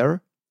equally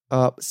rare.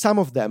 Some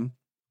of them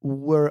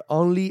were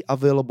only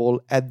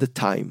available at the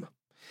time,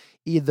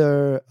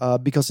 either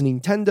because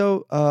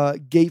Nintendo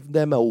gave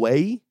them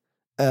away,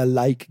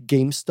 like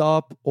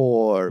GameStop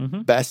or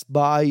Best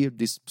Buy,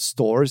 these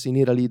stores in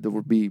Italy. There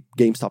would be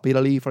GameStop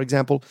Italy, for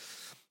example,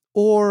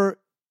 or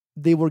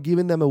they were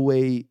giving them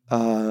away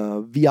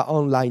via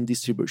online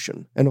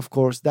distribution. And of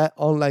course, that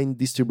online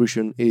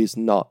distribution is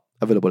not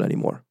available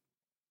anymore.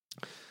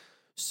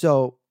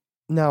 So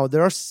now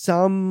there are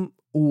some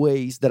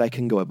ways that I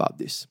can go about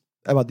this,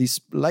 and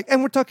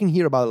we're talking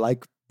here about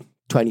like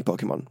 20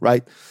 Pokemon,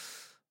 right?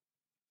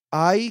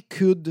 I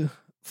could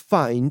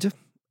find,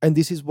 and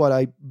this is what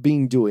I've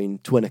been doing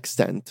to an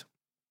extent.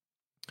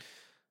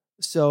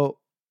 So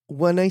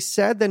when I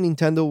said that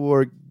Nintendo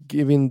were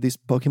giving this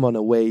Pokemon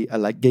away at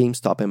like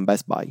GameStop and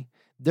Best Buy,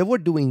 they were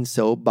doing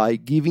so by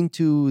giving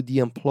to the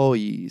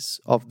employees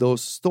of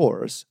those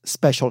stores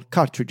special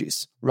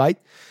cartridges, right?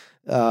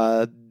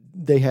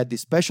 They had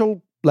these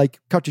special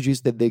like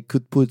cartridges that they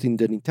could put in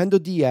the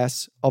Nintendo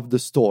DS of the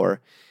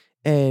store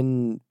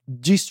and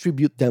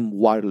distribute them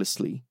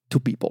wirelessly to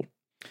people.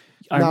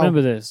 I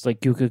remember this.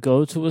 Like, you could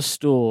go to a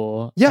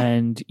store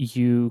and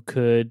you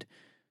could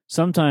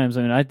sometimes,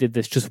 I mean, I did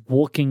this just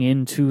walking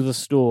into the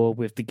store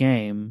with the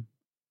game.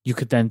 You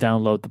could then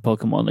download the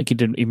Pokemon. Like, you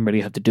didn't even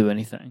really have to do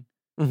anything.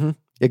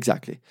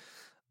 Exactly.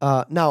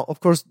 Now, of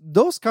course,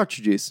 those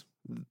cartridges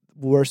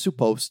were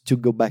supposed to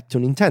go back to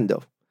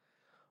Nintendo.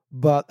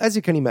 But as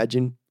you can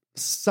imagine,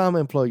 some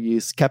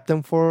employees kept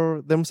them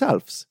for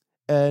themselves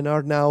and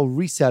are now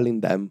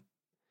reselling them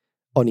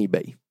on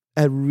eBay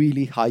at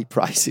really high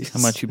prices. How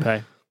much you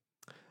pay?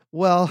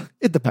 Well,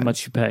 it depends. How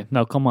much you pay?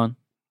 No, come on.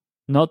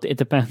 Not it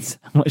depends.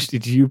 How much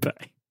did you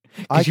pay?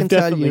 I can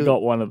tell you,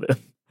 got one of them.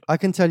 I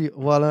can tell you.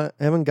 Well, I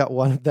haven't got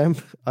one of them.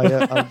 I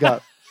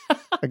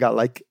got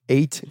like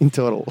 8 in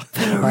total.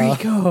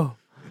 Federico.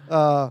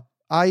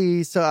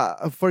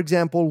 For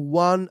example,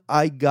 one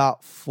I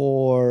got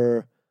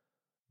for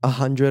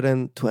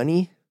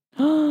 120,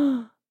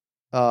 and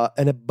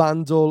a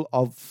bundle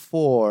of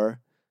 4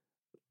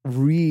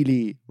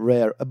 really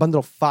rare, a bundle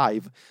of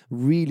 5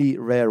 really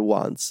rare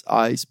ones,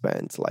 I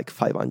spent like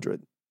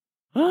 500.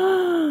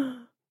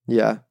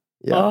 Yeah.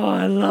 Oh,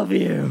 I love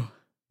you.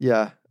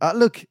 Yeah.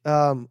 Look,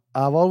 I've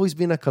always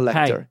been a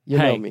collector. You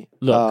know me.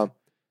 Look,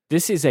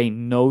 this is a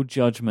no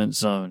judgment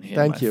zone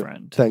here, my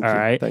friend. Thank All you.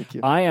 right? Thank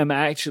you. I am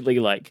actually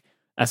like,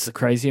 that's a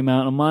crazy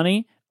amount of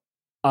money.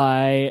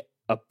 I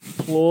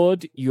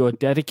applaud your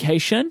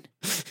dedication,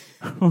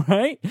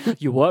 right?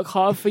 You work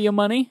hard for your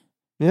money.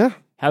 Yeah.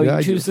 How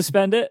you choose to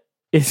spend it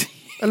is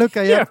Look,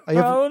 I Your have, I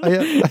have, phone? I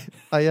have,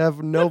 I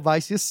have no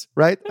vices,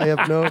 right? I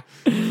have no.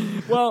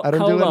 Well, I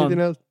don't do anything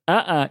else.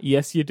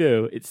 Yes, you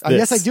do. It's this.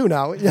 Yes, I do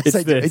now. Yes, It's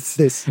I do. this. It's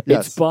this.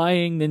 Yes. It's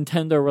buying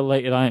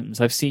Nintendo-related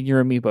items. I've seen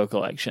your Amiibo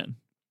collection.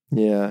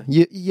 Yeah.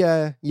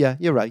 Yeah.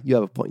 You're right. You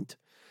have a point.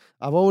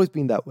 I've always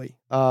been that way.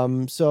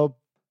 So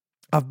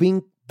I've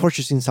been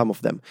purchasing some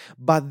of them,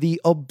 but the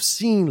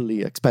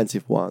obscenely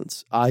expensive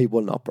ones I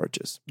will not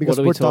purchase because What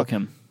are we we're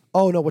talking?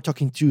 Oh no, we're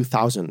talking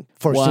 2,000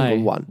 for Why? a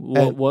single one.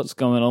 What's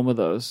going on with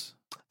those?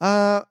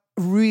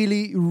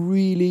 Really,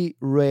 really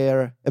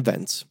rare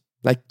events,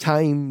 like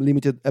time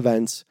limited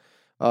events.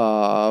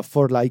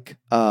 For like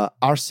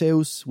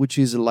Arceus, which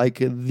is like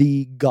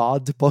the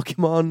god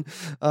Pokemon,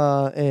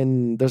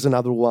 and there's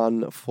another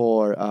one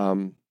for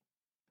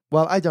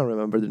well, I don't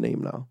remember the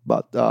name now,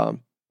 but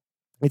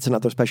it's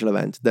another special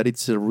event that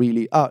it's a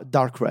really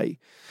Darkrai,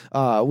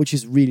 which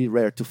is really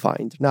rare to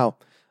find. Now,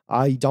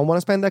 I don't want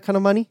to spend that kind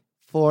of money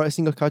for a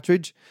single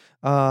cartridge.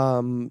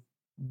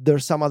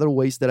 There's some other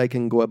ways that I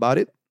can go about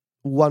it.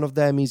 One of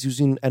them is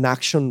using an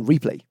action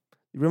replay.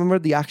 You remember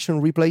the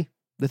action replay?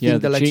 The thing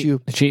that lets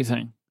you... The cheat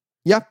thing.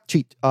 Yeah,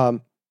 cheat. I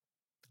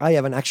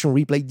have an action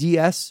replay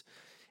DS,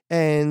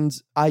 and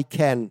I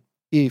can,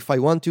 if I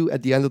want to,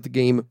 at the end of the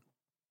game,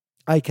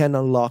 I can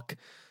unlock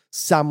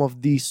some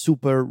of the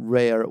super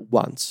rare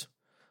ones.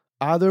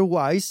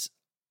 Otherwise,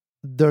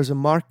 there's a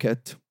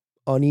market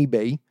on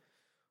eBay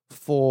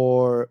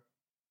for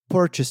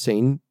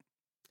purchasing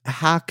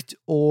hacked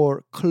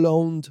or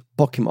cloned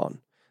Pokemon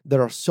that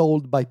are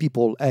sold by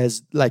people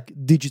as like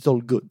digital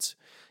goods.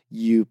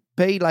 You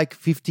pay like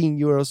 15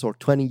 euros or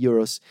 20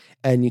 euros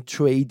and you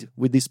trade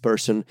with this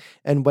person.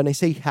 And when I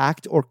say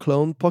hacked or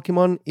cloned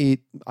Pokemon,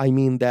 I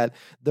mean that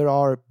there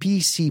are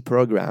PC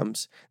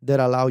programs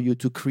that allow you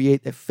to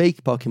create a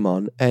fake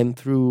Pokemon, and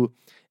through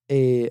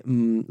a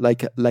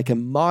like a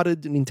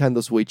modded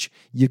Nintendo Switch,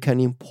 you can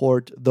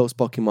import those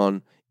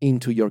Pokemon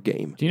into your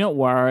game. Do you not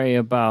worry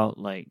about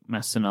like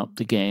messing up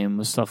the game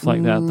with stuff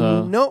like that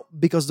though? No,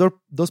 because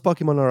those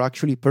Pokemon are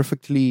actually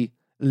perfectly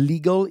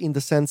legal in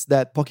the sense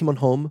that Pokemon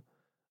Home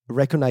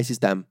recognizes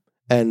them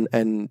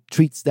and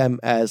treats them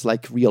as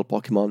like real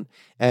Pokemon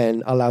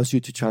and allows you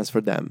to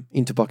transfer them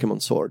into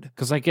Pokemon Sword.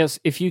 Because I guess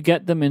if you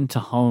get them into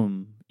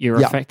Home,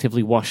 you're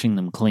effectively washing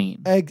them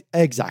clean.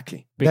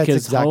 Exactly. Because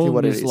that's exactly Home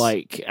what it is is.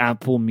 like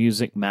Apple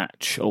Music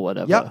Match or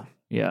whatever. Yep.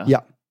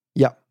 Yeah.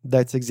 Yeah,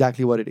 that's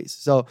exactly what it is.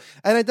 So,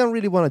 and I don't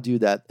really want to do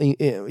that.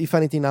 If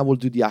anything, I will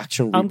do the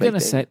action replay I'm going to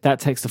thing. say that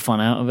takes the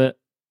fun out of it.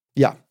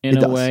 Yeah, in it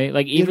a does. way,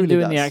 like even really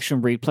doing the does.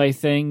 action replay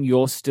thing,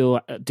 you're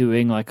still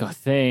doing like a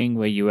thing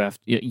where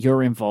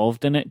you're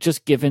involved in it.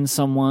 Just giving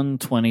someone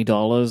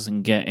 $20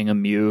 and getting a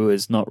Mew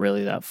is not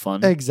really that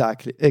fun.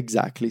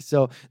 Exactly.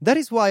 So that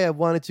is why I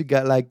wanted to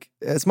get like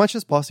as much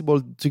as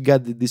possible to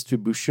get the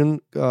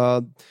distribution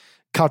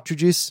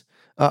cartridges.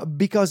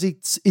 Because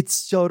it's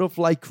sort of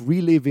like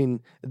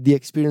reliving the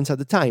experience at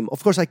the time.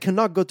 Of course, I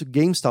cannot go to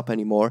GameStop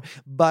anymore,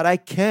 but I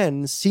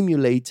can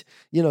simulate,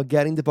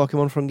 getting the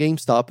Pokemon from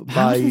GameStop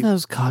How do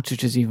those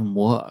cartridges even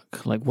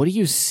work? Like, what do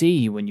you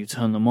see when you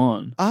turn them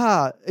on?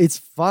 It's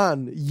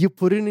fun. You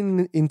put it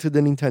into the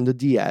Nintendo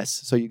DS,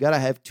 so you gotta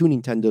have 2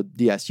 Nintendo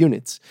DS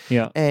units.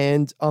 Yeah.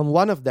 And on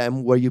one of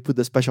them, where you put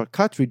the special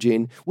cartridge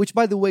in, which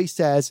by the way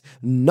says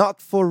 "not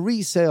for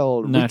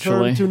resale,"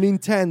 Naturally. return to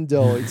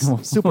Nintendo.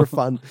 It's super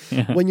fun.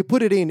 Yeah. When you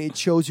put it in, it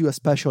shows you a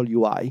special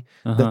UI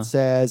that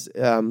says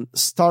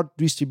 "start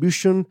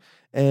distribution"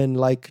 and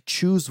like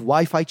choose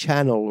Wi-Fi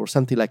channel or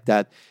something like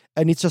that.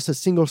 And it's just a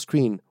single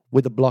screen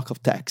with a block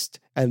of text,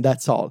 and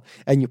that's all.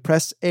 And you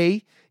press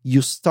A,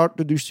 you start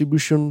the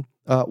distribution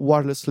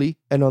wirelessly,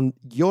 and on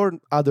your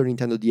other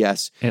Nintendo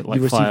DS, It, like,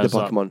 you receive the fires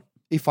up. Pokemon.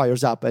 It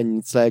fires up, and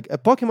it's like a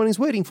Pokemon is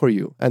waiting for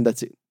you, and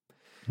that's it.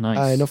 Nice.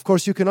 And of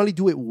course, you can only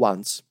do it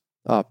once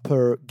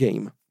per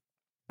game.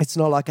 It's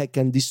not like I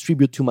can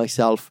distribute to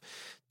myself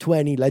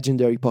 20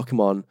 legendary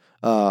Pokemon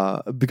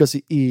because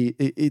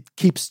it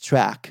keeps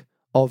track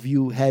of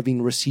you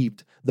having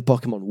received the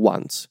Pokemon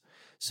once.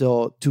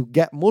 So to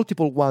get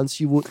multiple ones,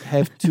 you would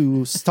have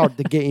to start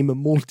the game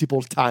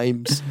multiple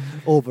times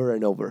over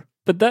and over.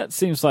 But that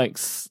seems like,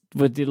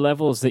 with the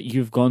levels that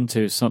you've gone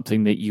to,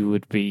 something that you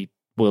would be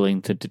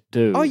willing to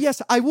do. Oh,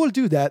 yes, I will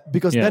do that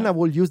because then I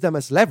will use them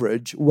as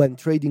leverage when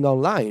trading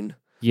online.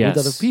 Yes.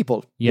 With other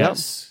people.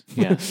 Yes.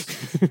 Yes.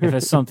 If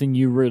it's something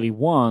you really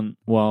want,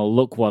 well,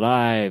 look what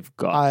I've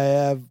got. I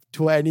have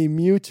 20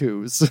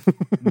 Mewtwo's.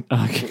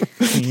 Okay.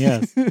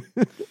 Yes.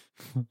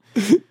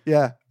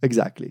 Yeah,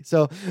 exactly.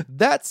 So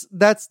that's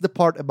the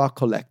part about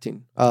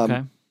collecting.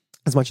 Okay.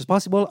 As much as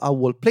possible, I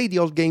will play the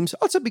old games.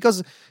 Also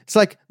because it's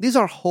like these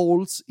are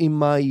holes in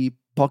my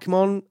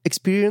Pokemon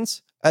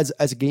experience as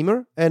a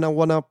gamer, and I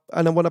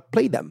wanna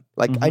play them.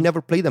 Like I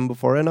never played them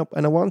before, and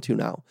I want to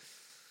now.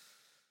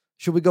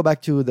 Should we go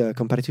back to the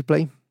competitive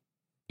play?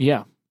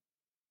 Yeah.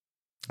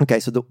 Okay,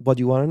 so what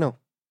do you want to know?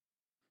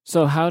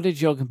 So how did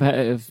your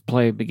competitive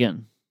play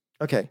begin?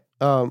 Okay,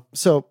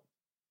 so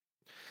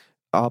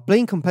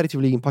playing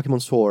competitively in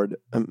Pokemon Sword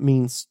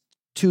means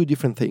 2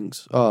 different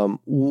things.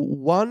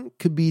 One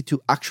could be to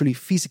actually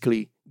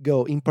physically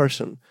go in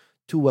person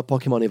to a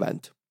Pokemon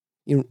event,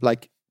 in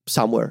like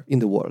somewhere in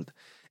the world.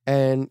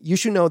 And you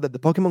should know that the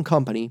Pokemon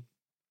Company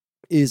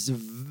is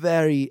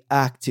very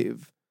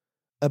active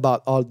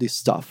about all this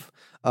stuff.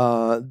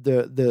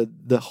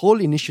 The whole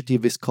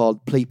initiative is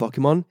called Play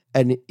Pokemon,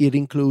 and it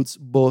includes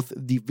both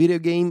the video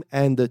game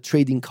and the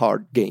trading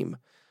card game,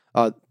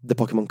 the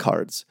Pokemon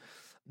cards.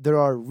 There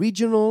are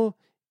regional,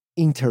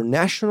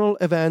 international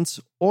events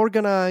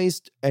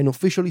organized and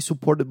officially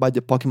supported by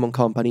the Pokemon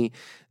Company.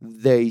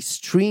 They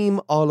stream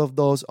all of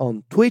those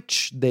on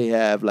Twitch. They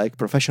have like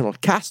professional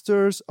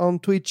casters on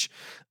Twitch.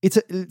 It's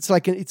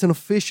an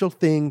official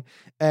thing,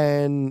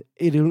 and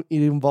it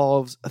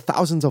involves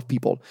thousands of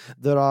people.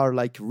 There are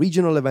like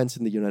regional events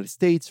in the United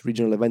States,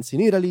 regional events in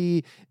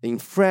Italy, in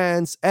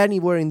France,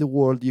 anywhere in the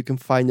world you can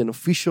find an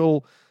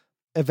official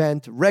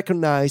event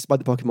recognized by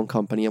the Pokemon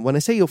Company. And when I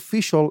say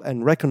official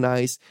and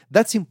recognized,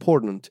 that's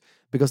important,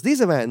 because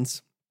these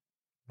events,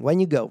 when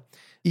you go,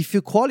 if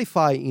you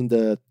qualify in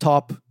the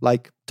top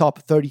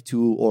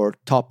 32 or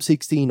top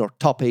 16 or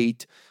top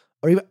 8,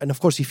 or even, and of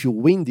course if you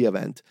win the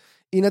event,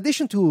 in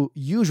addition to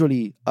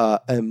usually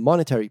a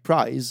monetary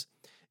prize,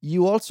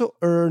 you also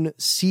earn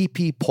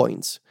CP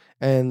points,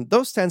 and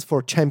those stands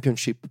for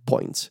championship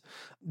points.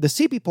 The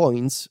CP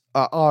points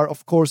are,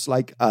 of course,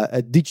 like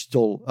a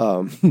digital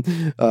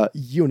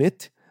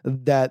unit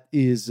that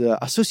is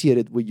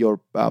associated with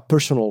your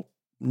personal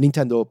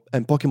Nintendo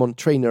and Pokemon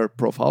trainer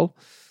profile.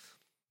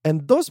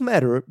 And those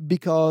matter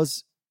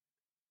because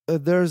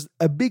there's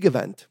a big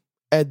event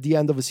at the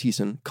end of a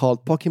season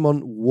called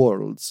Pokemon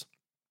Worlds.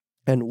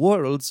 And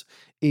Worlds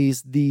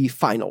is the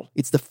final.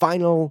 It's the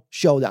final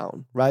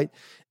showdown, right?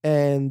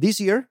 And this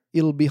year,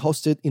 it'll be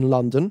hosted in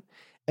London.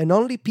 And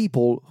only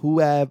people who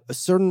have a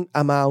certain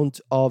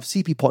amount of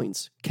CP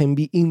points can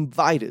be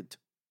invited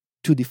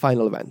to the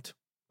final event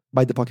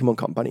by the Pokemon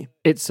Company.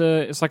 It's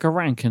like a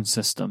ranking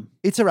system.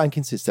 It's a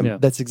ranking system. Yeah.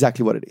 That's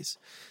exactly what it is.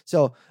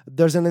 So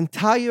there's an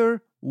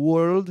entire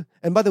world.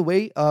 And by the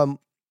way,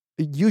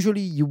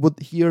 usually you would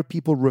hear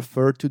people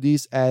refer to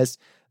this as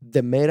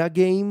the meta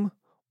game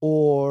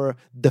or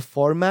the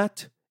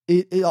format.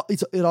 It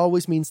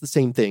always means the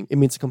same thing. It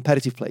means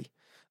competitive play.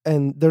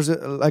 And there's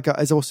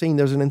as I was saying,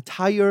 there's an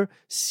entire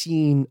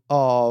scene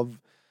of,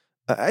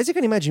 as you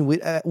can imagine,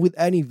 with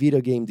any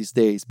video game these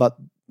days. But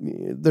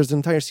there's an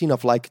entire scene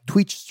of like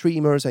Twitch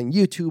streamers and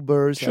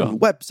YouTubers Sure. and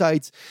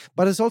websites.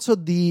 But it's also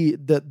the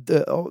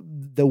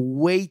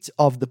weight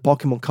of the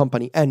Pokemon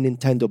Company and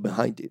Nintendo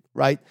behind it,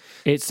 right?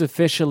 It's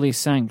officially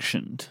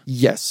sanctioned.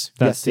 Yes,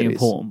 That's yes, the it is.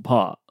 important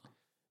part.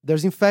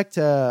 There's, in fact,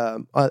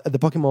 at the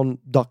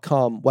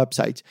Pokemon.com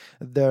website,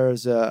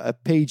 there's a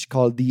page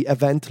called the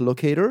Event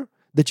Locator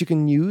that you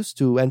can use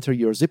to enter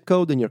your zip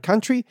code in your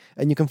country,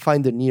 and you can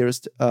find the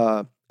nearest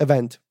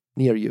event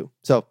near you.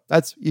 So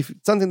that's, if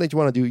it's something that you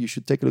want to do, you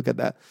should take a look at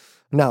that.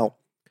 Now,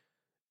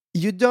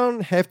 you don't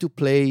have to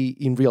play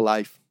in real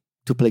life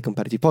to play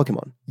competitive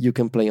Pokemon. You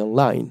can play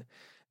online.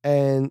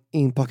 And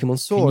in Pokemon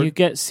Sword... Can you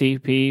get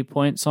CP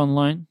points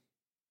online?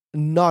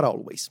 Not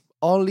always.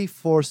 Only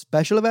for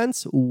special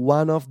events,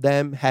 one of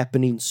them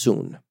happening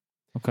soon.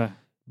 Okay.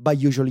 But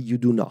usually you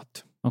do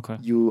not. Okay.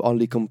 You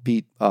only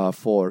compete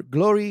for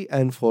glory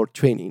and for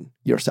training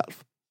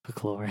yourself. For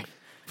glory.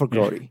 For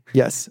glory,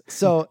 yes.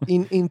 So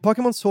in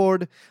Pokemon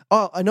Sword,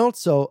 and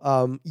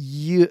also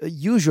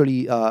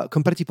usually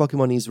competitive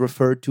Pokemon is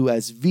referred to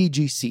as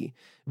VGC.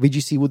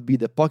 VGC would be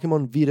the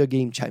Pokemon Video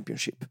Game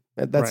Championship.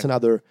 That's Right.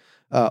 another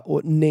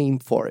name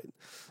for it.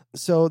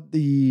 So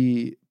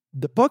the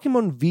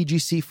Pokemon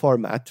VGC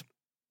format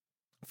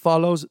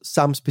follows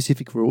some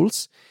specific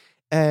rules,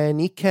 and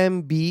it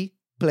can be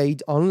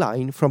played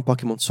online from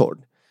Pokemon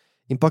Sword.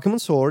 In Pokemon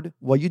Sword,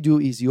 what you do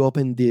is you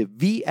open the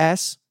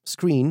VS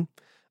screen,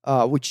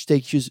 which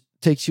takes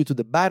you to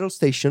the battle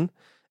station.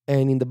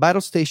 And in the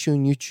battle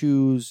station,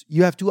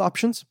 you have two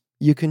options.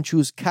 You can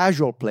choose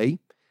casual play.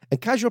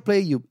 And casual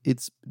play,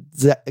 it's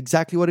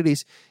exactly what it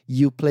is.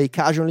 You play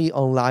casually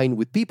online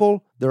with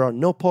people. There are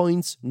no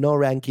points, no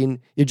ranking.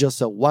 It's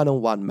just a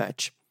one-on-one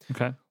match.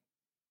 Okay.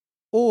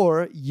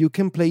 Or you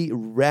can play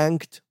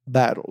ranked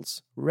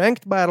battles.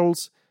 Ranked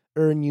battles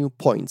earn you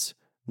points.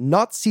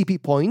 Not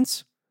CP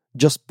points,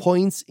 just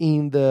points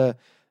in the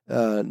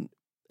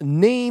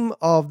name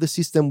of the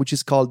system, which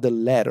is called the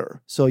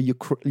ladder. So you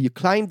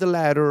climb the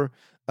ladder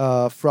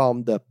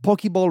from the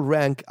Pokeball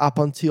rank up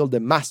until the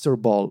Master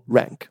Ball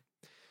rank.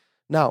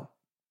 Now,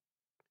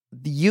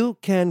 you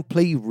can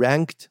play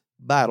ranked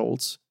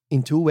battles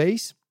in two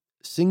ways: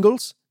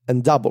 singles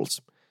and doubles.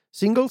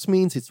 Singles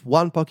means it's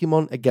one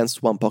Pokemon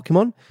against one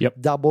Pokemon.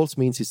 Yep. Doubles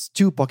means it's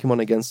two Pokemon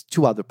against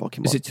two other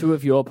Pokemon. Is it two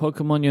of your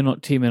Pokemon? You're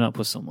not teaming up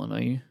with someone,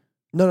 are you?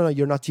 No,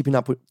 you're not teaming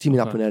up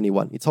with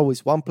anyone. It's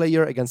always one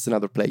player against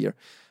another player.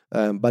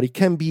 But it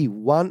can be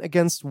one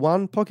against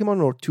one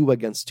Pokemon or two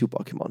against two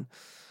Pokemon.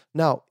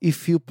 Now,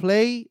 if you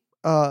play...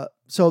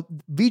 so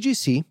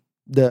VGC,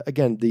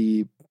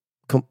 the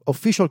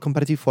official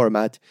competitive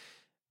format,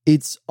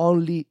 it's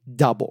only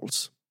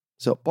doubles.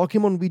 So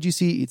Pokemon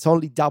VGC, it's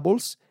only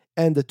doubles.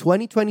 And the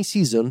 2020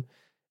 season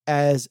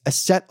has a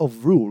set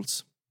of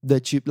rules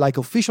that you like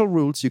official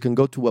rules. You can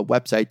go to a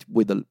website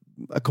with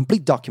a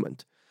complete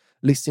document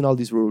listing all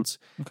these rules.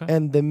 Okay.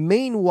 And the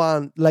main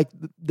one, like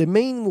the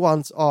main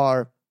ones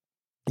are,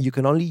 you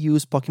can only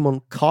use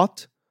Pokemon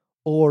caught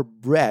or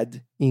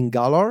bred in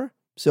Galar.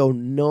 So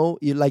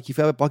like if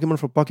you have a Pokemon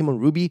from Pokemon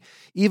Ruby,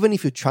 even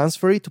if you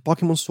transfer it to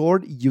Pokemon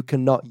Sword, you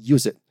cannot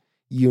use it.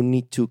 You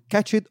need to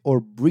catch it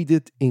or breed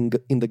it in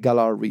the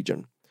Galar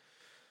region.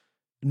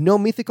 No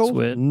mythical. It's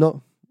weird.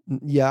 No,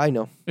 yeah, I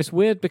know. It's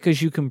weird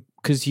because you can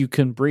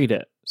breed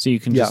it, so you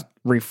can just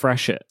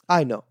refresh it.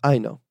 I know.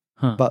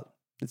 Huh. But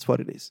it's what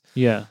it is.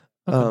 Yeah.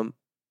 Okay.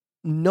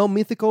 No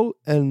mythical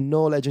and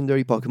no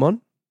legendary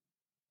Pokemon.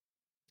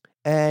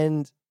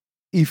 And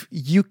if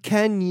you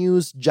can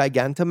use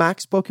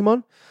Gigantamax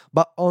Pokemon,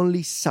 but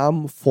only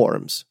some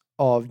forms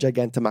of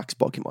Gigantamax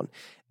Pokemon.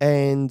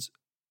 And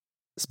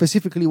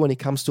specifically when it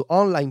comes to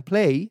online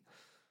play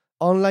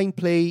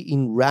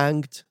in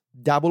ranked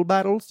double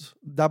battles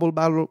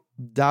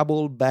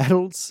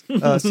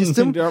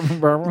system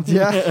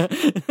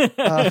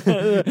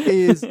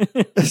is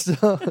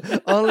so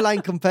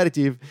online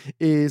competitive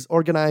is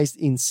organized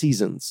in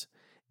seasons,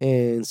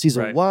 and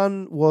season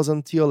 1 was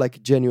until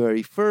like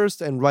January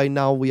 1st, and right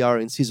now we are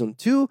in season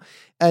 2,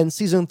 and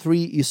season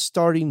 3 is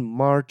starting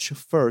March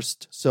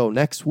 1st, so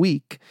next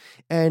week,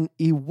 and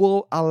it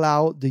will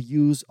allow the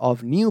use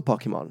of new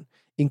Pokemon,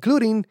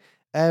 including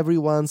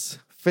everyone's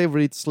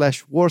favorite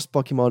 / worst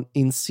Pokemon,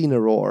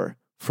 Incineroar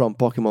from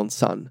Pokemon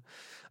Sun.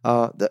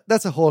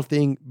 That's a whole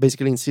thing.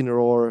 Basically,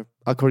 Incineroar,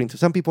 according to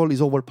some people,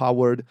 is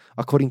overpowered.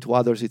 According to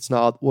others, it's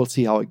not. We'll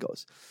see how it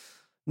goes.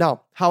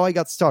 Now, how I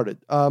got started.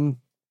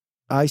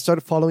 I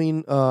started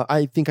following,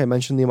 I think I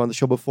mentioned him on the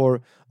show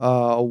before,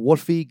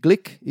 Wolfie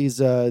Glick is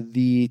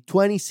the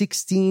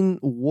 2016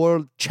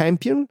 world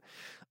champion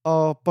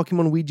of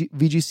Pokemon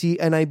VGC,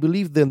 and I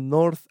believe the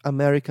North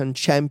American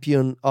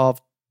champion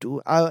of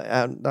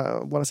I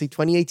want to say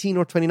 2018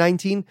 or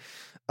 2019.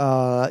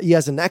 He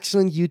has an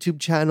excellent YouTube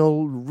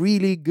channel,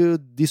 really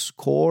good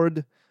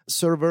Discord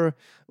server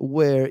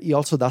where he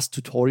also does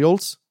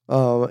tutorials.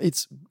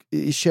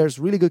 He shares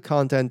really good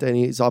content, and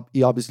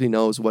he obviously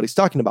knows what he's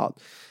talking about.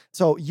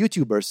 So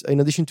YouTubers, in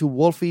addition to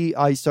Wolfie,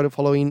 I started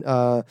following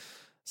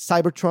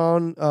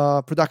Cybertron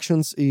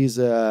Productions is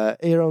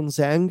Aaron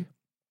Zhang.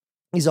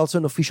 He's also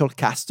an official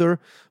caster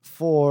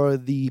for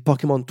the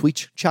Pokemon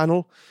Twitch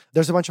channel.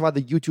 There's a bunch of other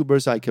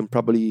YouTubers. I can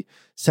probably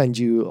send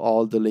you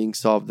all the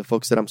links of the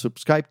folks that I'm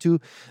subscribed to.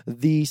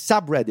 The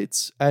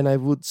subreddits, and I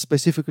would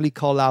specifically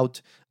call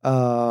out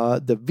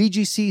the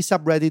VGC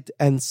subreddit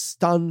and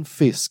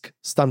Stunfisk.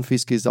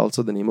 Stunfisk is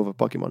also the name of a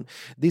Pokemon.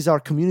 These are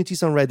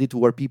communities on Reddit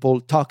where people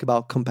talk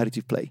about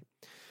competitive play.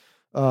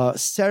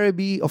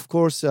 Cerebi, of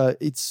course,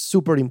 it's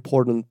super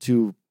important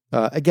to,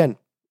 again,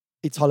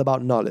 it's all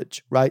about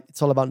knowledge, right?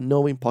 It's all about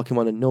knowing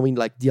Pokemon and knowing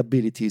like the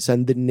abilities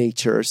and the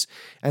natures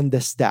and the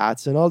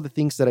stats and all the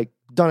things that I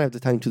don't have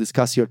the time to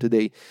discuss here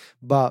today.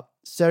 But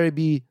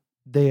Cerebi,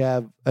 they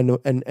have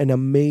an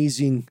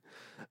amazing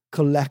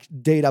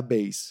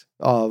database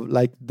of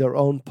like their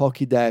own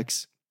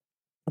Pokédex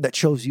that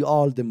shows you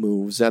all the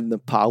moves and the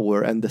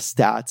power and the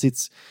stats.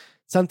 It's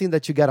something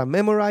that you gotta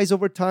memorize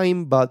over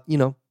time, but you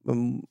know,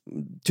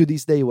 to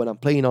this day when I'm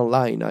playing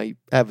online, I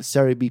have a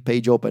Cerebi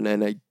page open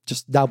and I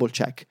just double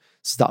check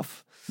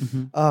stuff.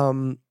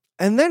 Mm-hmm.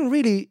 And then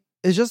really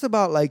it's just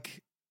about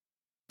like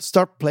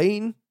start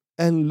playing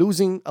and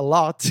losing a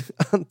lot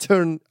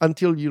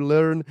until you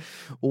learn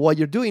what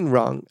you're doing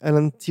wrong and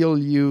until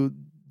you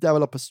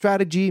develop a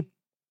strategy.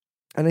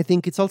 And I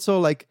think it's also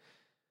like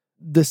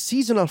the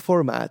seasonal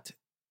format.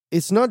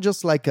 It's not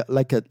just like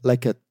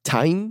a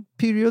time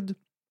period,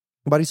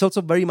 but it's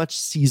also very much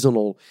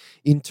seasonal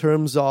in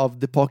terms of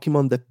the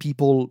Pokemon that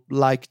people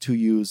like to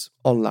use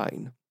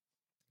online.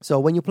 So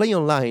when you play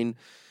online,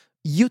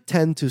 you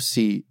tend to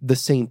see the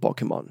same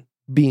Pokemon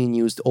being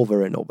used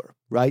over and over,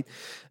 right?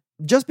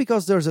 Just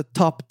because there's a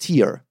top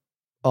tier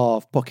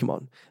of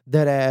Pokemon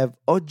that have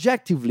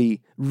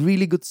objectively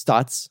really good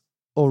stats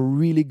or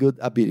really good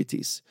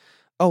abilities.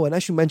 Oh, and I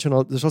should mention,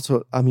 there's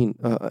also, an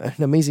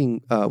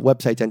amazing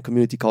website and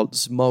community called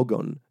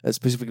Smogon,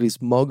 specifically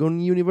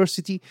Smogon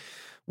University,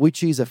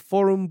 which is a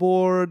forum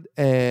board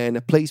and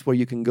a place where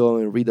you can go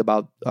and read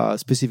about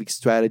specific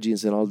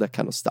strategies and all that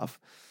kind of stuff.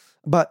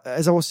 But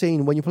as I was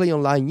saying, when you play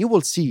online, you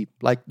will see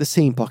like the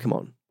same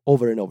Pokemon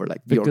over and over.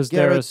 Like because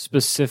there are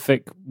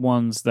specific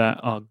ones that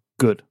are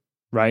good,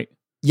 right?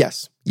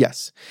 Yes.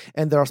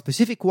 And there are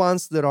specific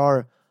ones that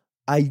are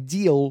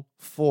ideal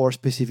for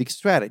specific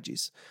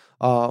strategies.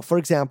 For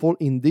example,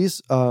 in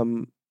this,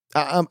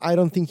 I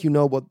don't think you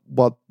know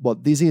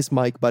what this is,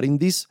 Mike, but in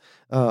this,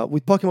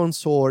 with Pokemon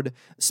Sword,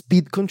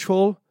 speed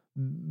control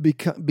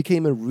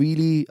became a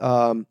really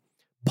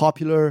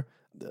popular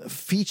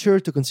feature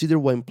to consider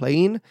when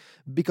playing,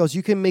 because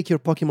you can make your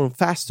Pokemon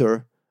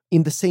faster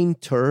in the same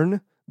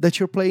turn that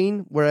you're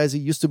playing, whereas it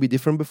used to be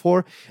different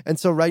before. And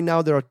so right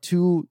now there are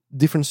two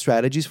different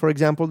strategies, for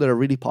example, that are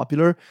really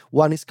popular.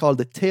 One is called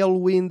the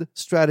Tailwind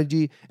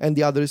strategy, and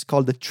the other is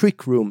called the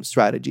Trick Room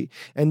strategy.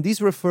 And these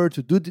refer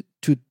to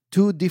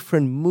two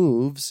different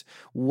moves.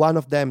 One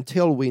of them,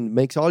 Tailwind,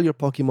 makes all your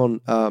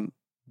Pokemon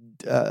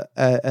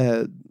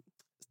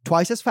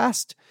twice as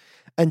fast,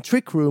 and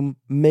Trick Room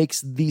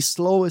makes the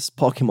slowest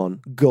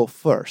Pokemon go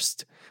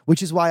first,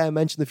 which is why I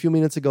mentioned a few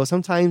minutes ago,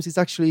 sometimes it's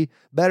actually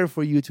better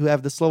for you to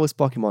have the slowest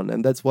Pokemon,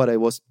 and that's what I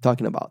was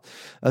talking about.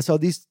 So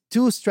these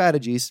two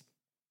strategies,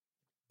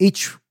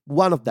 each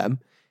one of them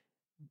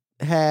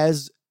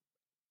has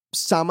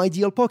some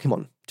ideal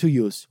Pokemon to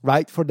use,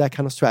 right, for that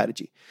kind of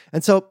strategy.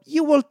 And so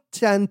you will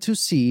tend to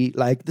see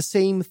like the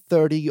same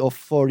 30 or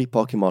 40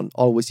 Pokemon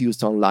always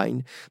used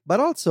online, but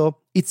also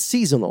it's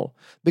seasonal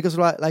because,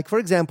 like, for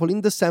example,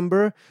 in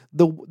December,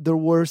 there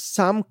were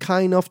some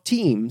kind of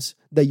teams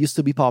that used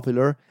to be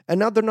popular, and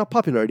now they're not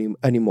popular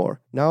anymore.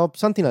 Now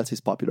something else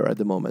is popular at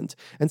the moment.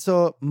 And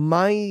so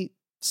my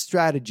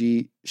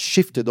strategy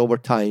shifted over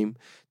time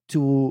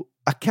to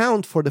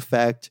account for the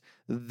fact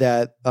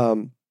that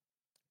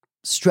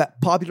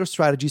popular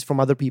strategies from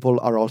other people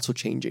are also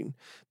changing,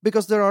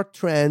 because there are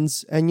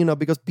trends, and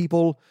because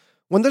people,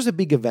 when there's a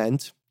big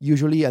event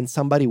usually and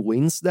somebody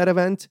wins that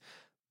event,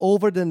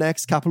 over the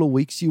next couple of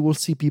weeks you will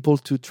see people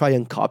to try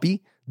and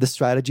copy the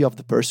strategy of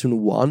the person who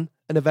won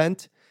an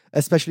event,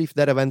 especially if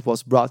that event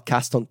was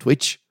broadcast on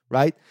Twitch,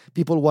 right?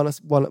 People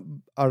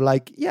are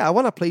like, yeah, I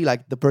want to play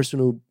like the person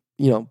who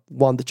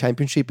won the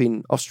championship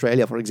in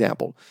Australia, for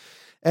example.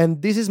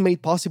 And this is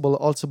made possible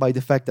also by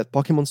the fact that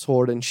Pokemon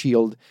Sword and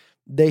Shield,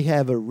 they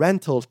have a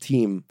rental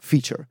team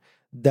feature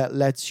that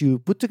lets you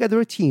put together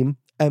a team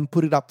and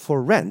put it up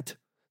for rent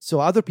so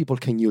other people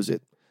can use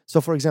it.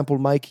 So, for example,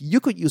 Mike, you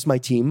could use my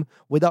team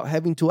without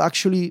having to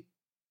actually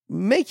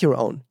make your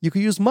own. You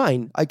could use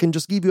mine. I can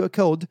just give you a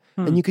code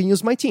and you can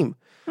use my team.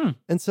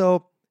 And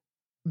so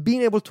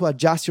being able to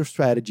adjust your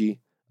strategy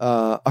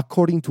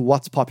according to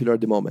what's popular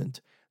at the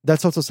moment,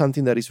 that's also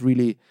something that is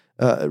really,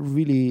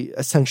 really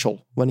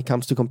essential when it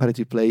comes to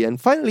competitive play. And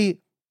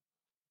finally,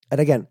 and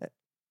again,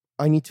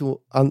 I need to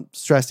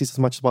stress this as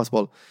much as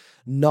possible,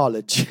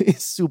 knowledge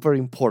is super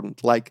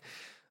important. Like,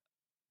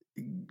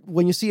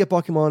 when you see a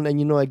Pokemon and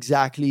you know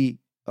exactly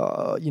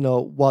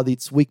what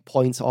its weak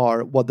points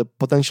are, what the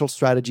potential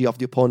strategy of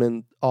the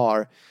opponent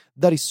are,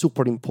 that is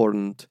super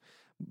important.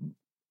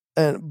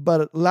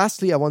 But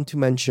lastly, I want to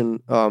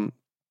mention,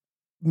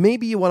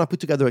 maybe you want to put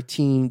together a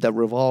team that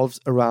revolves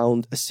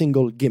around a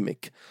single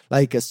gimmick,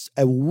 like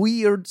a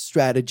weird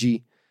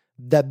strategy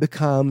that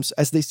becomes,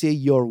 as they say,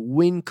 your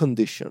win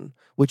condition,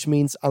 which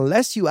means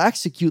unless you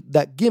execute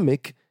that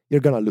gimmick,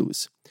 you're going to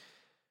lose.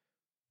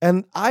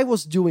 And I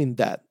was doing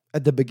that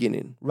at the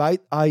beginning, right?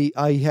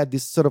 I had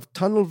this sort of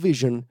tunnel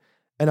vision,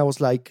 and I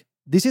was like,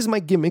 this is my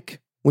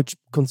gimmick, which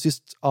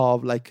consists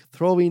of like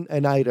throwing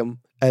an item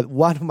at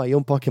one of my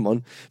own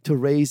Pokemon to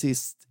raise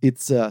its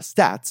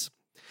stats.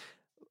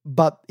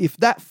 But if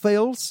that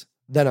fails,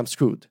 then I'm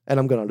screwed and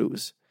I'm going to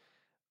lose.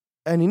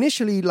 And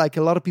initially, like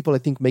a lot of people, I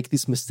think, make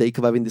this mistake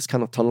of having this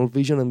kind of tunnel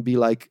vision and be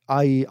like,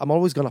 I'm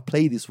always going to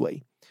play this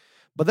way.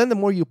 But then the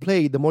more you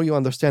play, the more you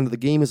understand that the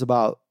game is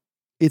about,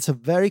 it's a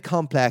very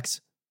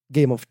complex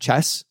game of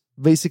chess,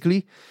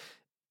 basically,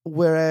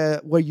 where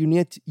you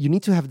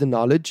need to have the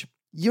knowledge.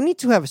 You need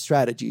to have a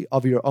strategy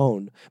of your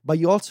own, but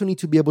you also need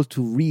to be able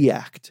to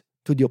react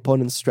to the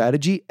opponent's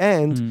strategy,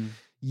 and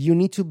you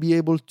need to be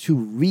able to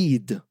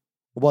read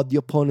what the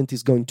opponent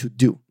is going to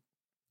do.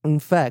 In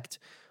fact,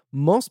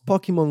 most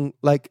Pokemon,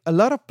 like a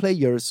lot of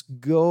players,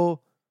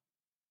 go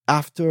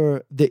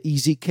after the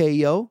easy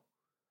KO.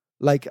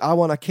 Like, I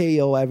want to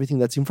KO everything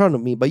that's in front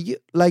of me. But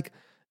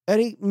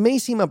and it may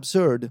seem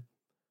absurd,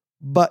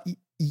 but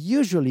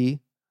usually,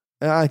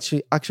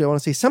 actually, I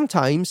want to say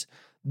sometimes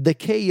the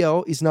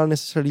KO is not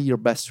necessarily your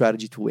best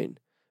strategy to win.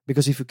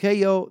 Because if you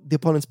KO the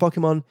opponent's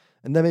Pokemon,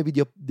 and then maybe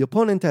the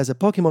opponent has a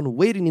Pokemon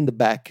waiting in the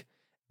back,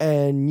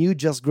 and you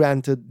just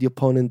granted the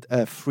opponent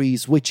a free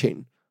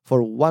switch-in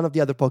for one of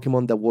the other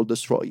Pokemon that will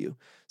destroy you.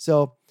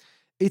 So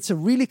it's a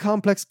really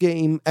complex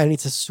game, and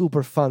it's a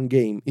super fun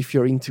game if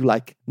you're into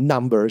like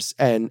numbers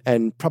and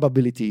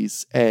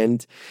probabilities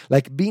and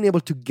like being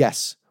able to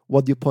guess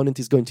what the opponent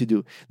is going to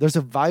do. There's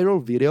a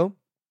viral video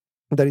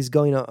that is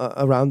going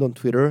around on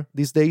Twitter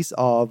these days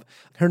of,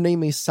 her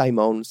name is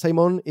Simone.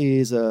 Simone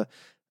is I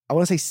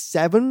want to say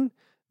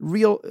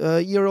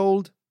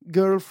 7-year-old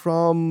girl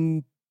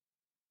from,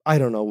 I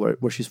don't know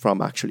where she's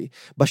from actually,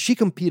 but she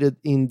competed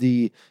in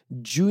the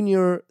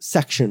junior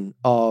section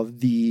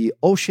of the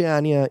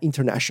Oceania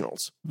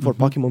Internationals for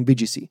Pokemon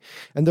VGC.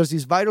 And there's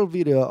this viral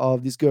video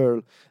of this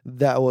girl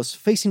that was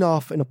facing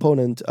off an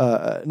opponent,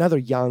 another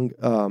young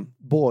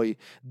boy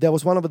that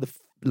was one of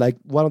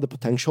the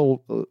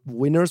potential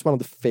winners, one of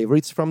the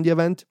favorites from the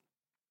event.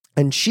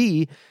 And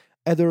she,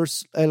 at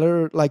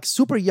her like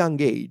super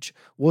young age,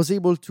 was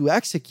able to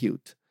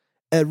execute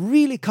a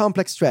really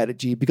complex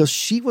strategy because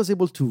she was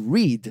able to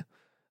read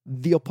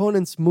the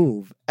opponent's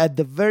move at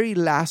the very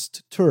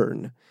last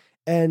turn.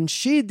 And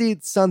she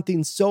did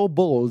something so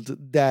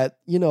bold that,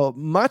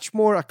 much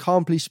more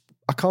accomplished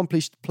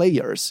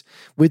players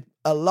with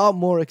a lot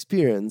more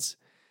experience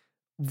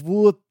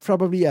would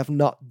probably have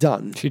not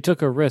done. She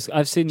took a risk.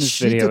 I've seen this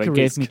She video. took a It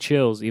gave risk. me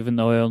chills, even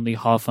though I only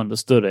half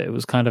understood it. It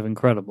was kind of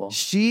incredible.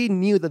 She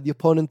knew that the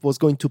opponent was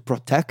going to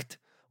protect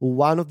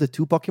one of the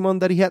two Pokemon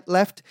that he had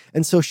left,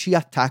 and so she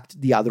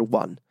attacked the other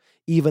one,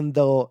 even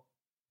though,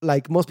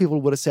 like, most people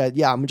would have said,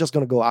 yeah, I'm just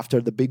going to go after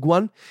the big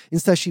one.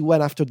 Instead, she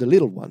went after the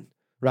little one,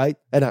 right?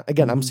 And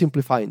again, I'm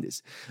simplifying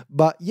this.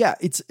 But yeah,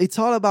 it's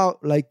all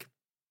about, like,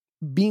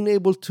 being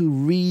able to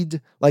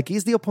read, like,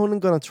 is the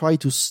opponent going to try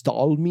to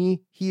stall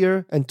me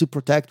here and to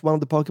protect one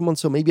of the Pokemon?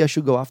 So maybe I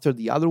should go after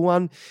the other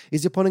one.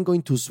 Is the opponent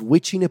going to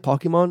switch in a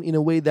Pokemon in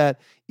a way that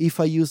if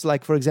I use,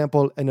 like, for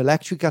example, an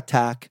electric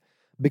attack,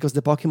 because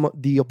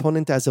the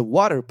opponent has a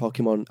water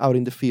Pokemon out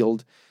in the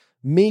field,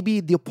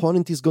 maybe the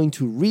opponent is going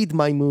to read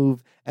my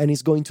move and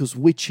is going to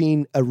switch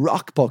in a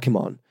rock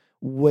Pokemon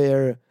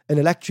where an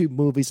electric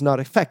move is not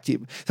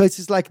effective. So it's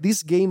just like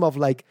this game of,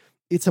 like,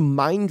 it's a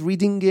mind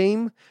reading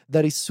game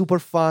that is super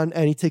fun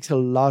and it takes a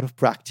lot of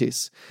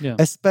practice,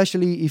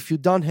 especially if you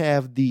don't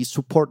have the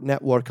support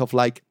network of,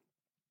 like,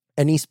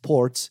 an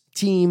esports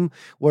team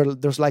where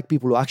there's, like,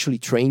 people who actually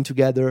train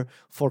together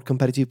for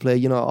competitive play,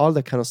 you know, all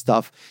that kind of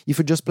stuff. If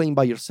you're just playing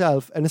by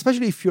yourself, and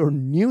especially if you're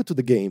new to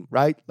the game,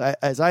 right,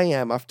 as I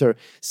am after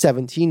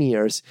 17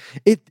 years,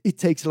 it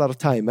takes a lot of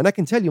time. And I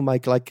can tell you,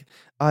 Mike, like,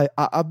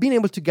 I've been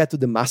able to get to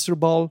the Master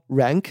Ball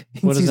rank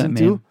in Season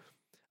 2.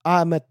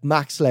 I'm at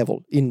max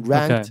level in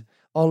ranked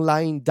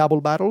online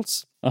double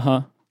battles.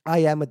 I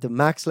am at the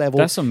max level.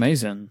 That's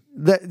amazing.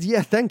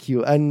 Yeah, thank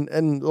you.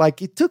 And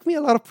like, it took me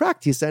a lot of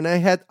practice and I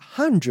had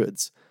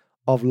hundreds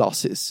of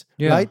losses,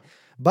 right?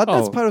 But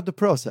that's part of the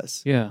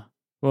process. Yeah.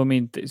 Well, I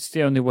mean, it's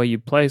the only way you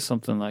play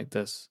something like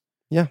this.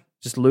 Yeah.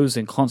 Just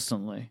losing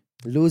constantly.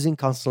 Losing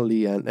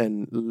constantly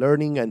and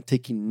learning and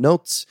taking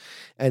notes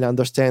and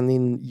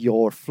understanding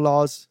your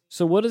flaws.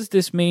 So what does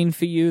this mean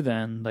for you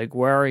then? Like,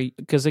 where are you?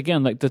 Because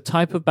again, like, the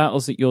type of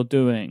battles that you're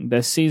doing,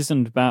 they're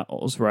seasoned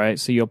battles, right?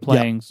 So you're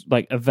playing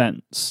like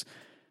events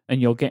and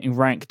you're getting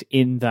ranked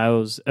in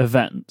those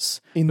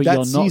events, but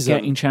you're not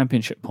getting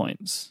championship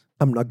points.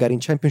 I'm not getting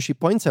championship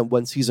points. And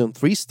when Season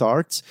 3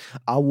 starts,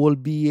 I will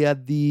be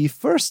at the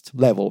first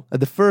level,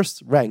 at the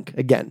first rank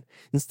again,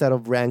 instead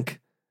of rank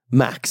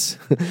max.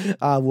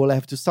 I will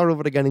have to start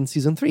over again in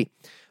Season 3.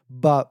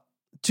 But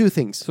two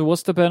things. So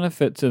what's the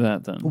benefit to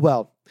that then?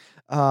 Well,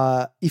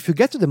 if you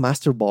get to the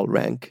Master Ball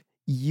rank,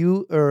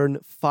 you earn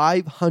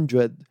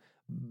 500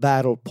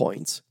 battle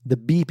points, the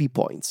BP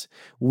points,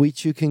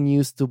 which you can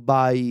use to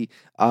buy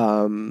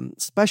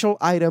special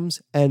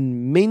items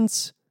and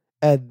mints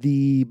at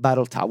the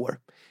battle tower.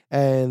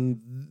 And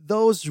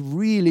those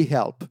really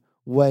help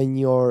when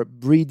you're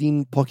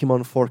breeding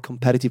Pokemon for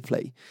competitive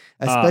play,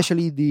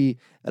 especially the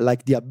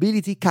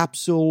ability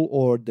capsule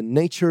or the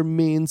nature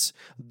mints.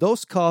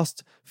 Those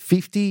cost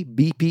 50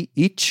 BP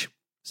each.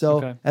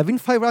 So having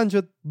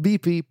 500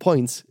 BP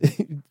points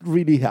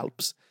really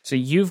helps. So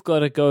you've got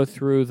to go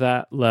through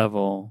that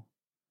level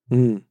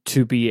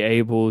to be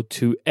able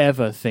to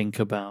ever think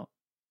about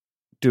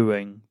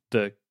doing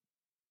the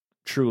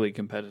truly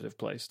competitive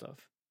play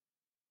stuff.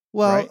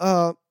 Well,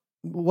 right?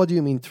 What do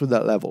you mean through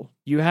that level?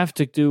 You have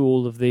to do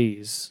all of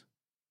these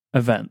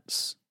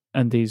events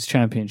and these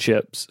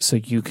championships so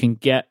you can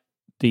get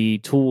the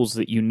tools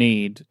that you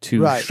need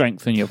to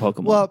strengthen your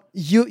Pokemon. Well,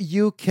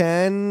 you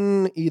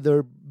can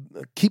either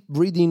keep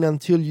breeding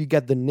until you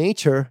get the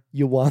nature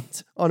you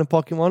want on a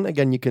Pokemon.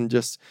 Again, you can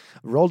just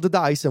roll the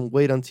dice and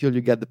wait until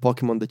you get the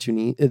Pokemon that you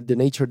need, the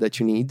nature that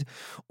you need.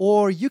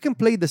 Or you can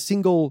play the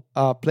single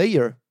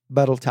player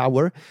battle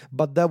tower,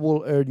 but that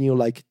will earn you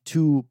like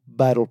 2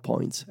 battle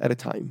points at a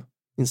time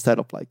instead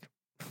of like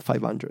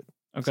 500.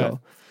 Okay.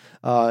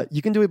 So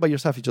you can do it by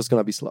yourself. It's just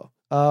going to be slow.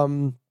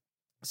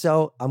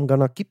 So I'm going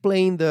to keep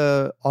playing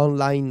the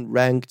online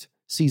ranked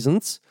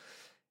seasons.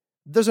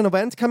 There's an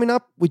event coming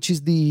up, which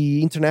is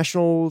the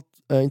International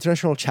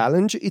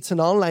Challenge. It's an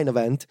online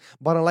event,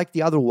 but unlike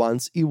the other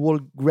ones, it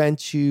will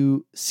grant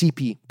you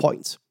CP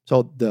points.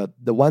 So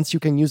the ones you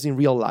can use in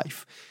real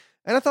life.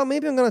 And I thought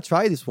maybe I'm going to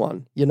try this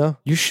one, you know?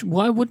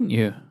 Why wouldn't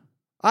you?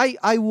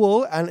 I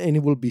will, and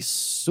it will be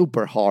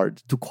super hard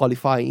to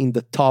qualify in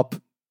the top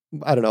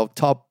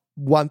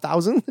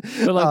 1,000.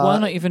 But like, why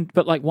not even?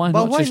 But like, why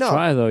not just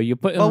try though? You're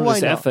putting all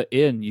this effort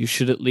in. You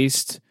should at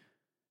least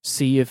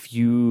see if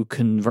you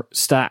can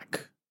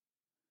stack.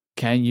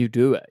 Can you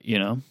do it? You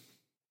know?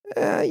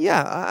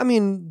 Yeah. I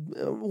mean,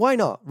 why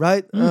not?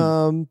 Right?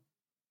 YOLO,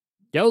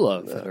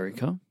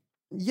 Federico.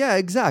 Yeah,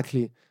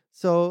 exactly.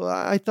 So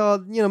I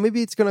thought,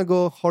 maybe it's gonna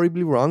go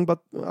horribly wrong, but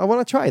I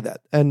want to try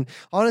that. And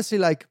honestly,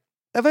 like,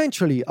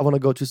 eventually, I want to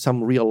go to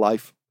some real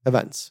life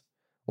events,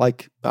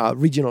 like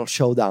regional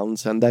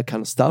showdowns and that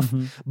kind of stuff.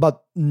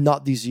 But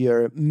not this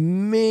year.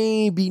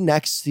 Maybe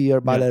next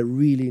year. But I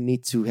really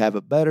need to have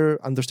a better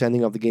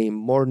understanding of the game,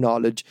 more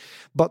knowledge.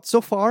 But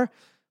so far,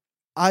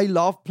 I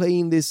love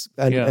playing this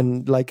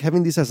and like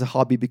having this as a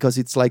hobby because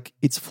it's like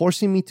it's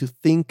forcing me to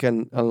think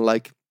and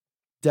like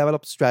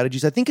develop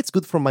strategies. I think it's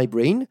good for my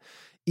brain.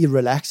 It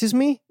relaxes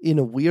me in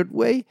a weird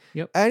way,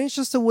 and it's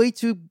just a way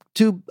to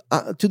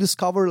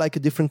discover like a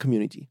different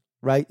community.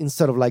 right?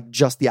 Instead of like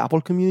just the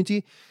Apple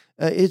community.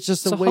 It's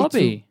just It's a a way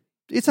hobby.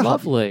 It's a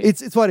Lovely. hobby.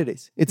 It's what it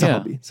is. It's a Yeah.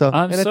 hobby. So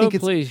I'm and I so think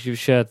it's pleased you've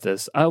shared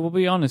this. I will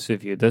be honest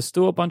with you. There's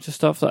still a bunch of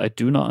stuff that I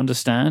do not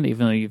understand,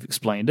 even though you've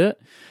explained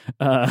it.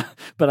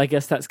 But I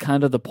guess that's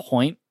kind of the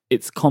point.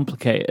 It's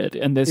complicated,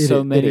 and there's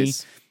so many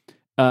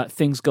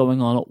things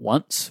going on at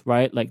once,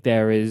 right? Like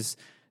there is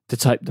the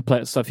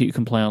stuff you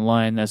can play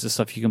online. There's the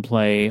stuff you can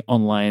play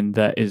online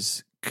that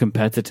is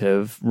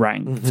competitive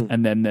ranked,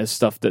 and then there's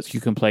stuff that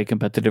you can play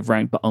competitive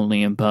ranked but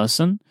only in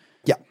person.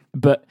 Yeah.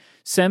 But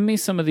send me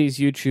some of these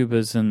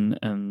YouTubers and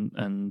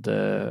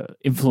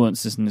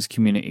influencers in this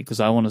community, because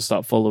I want to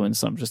start following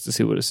some just to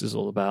see what this is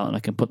all about, and I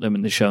can put them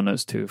in the show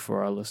notes too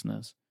for our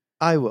listeners.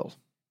 I will.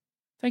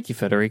 Thank you,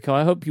 Federico.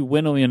 I hope you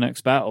win all your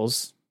next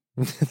battles.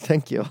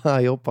 Thank you.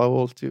 I hope I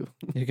will too.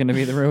 You're going to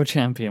be the real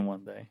champion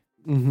one day.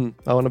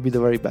 I want to be the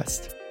very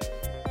best.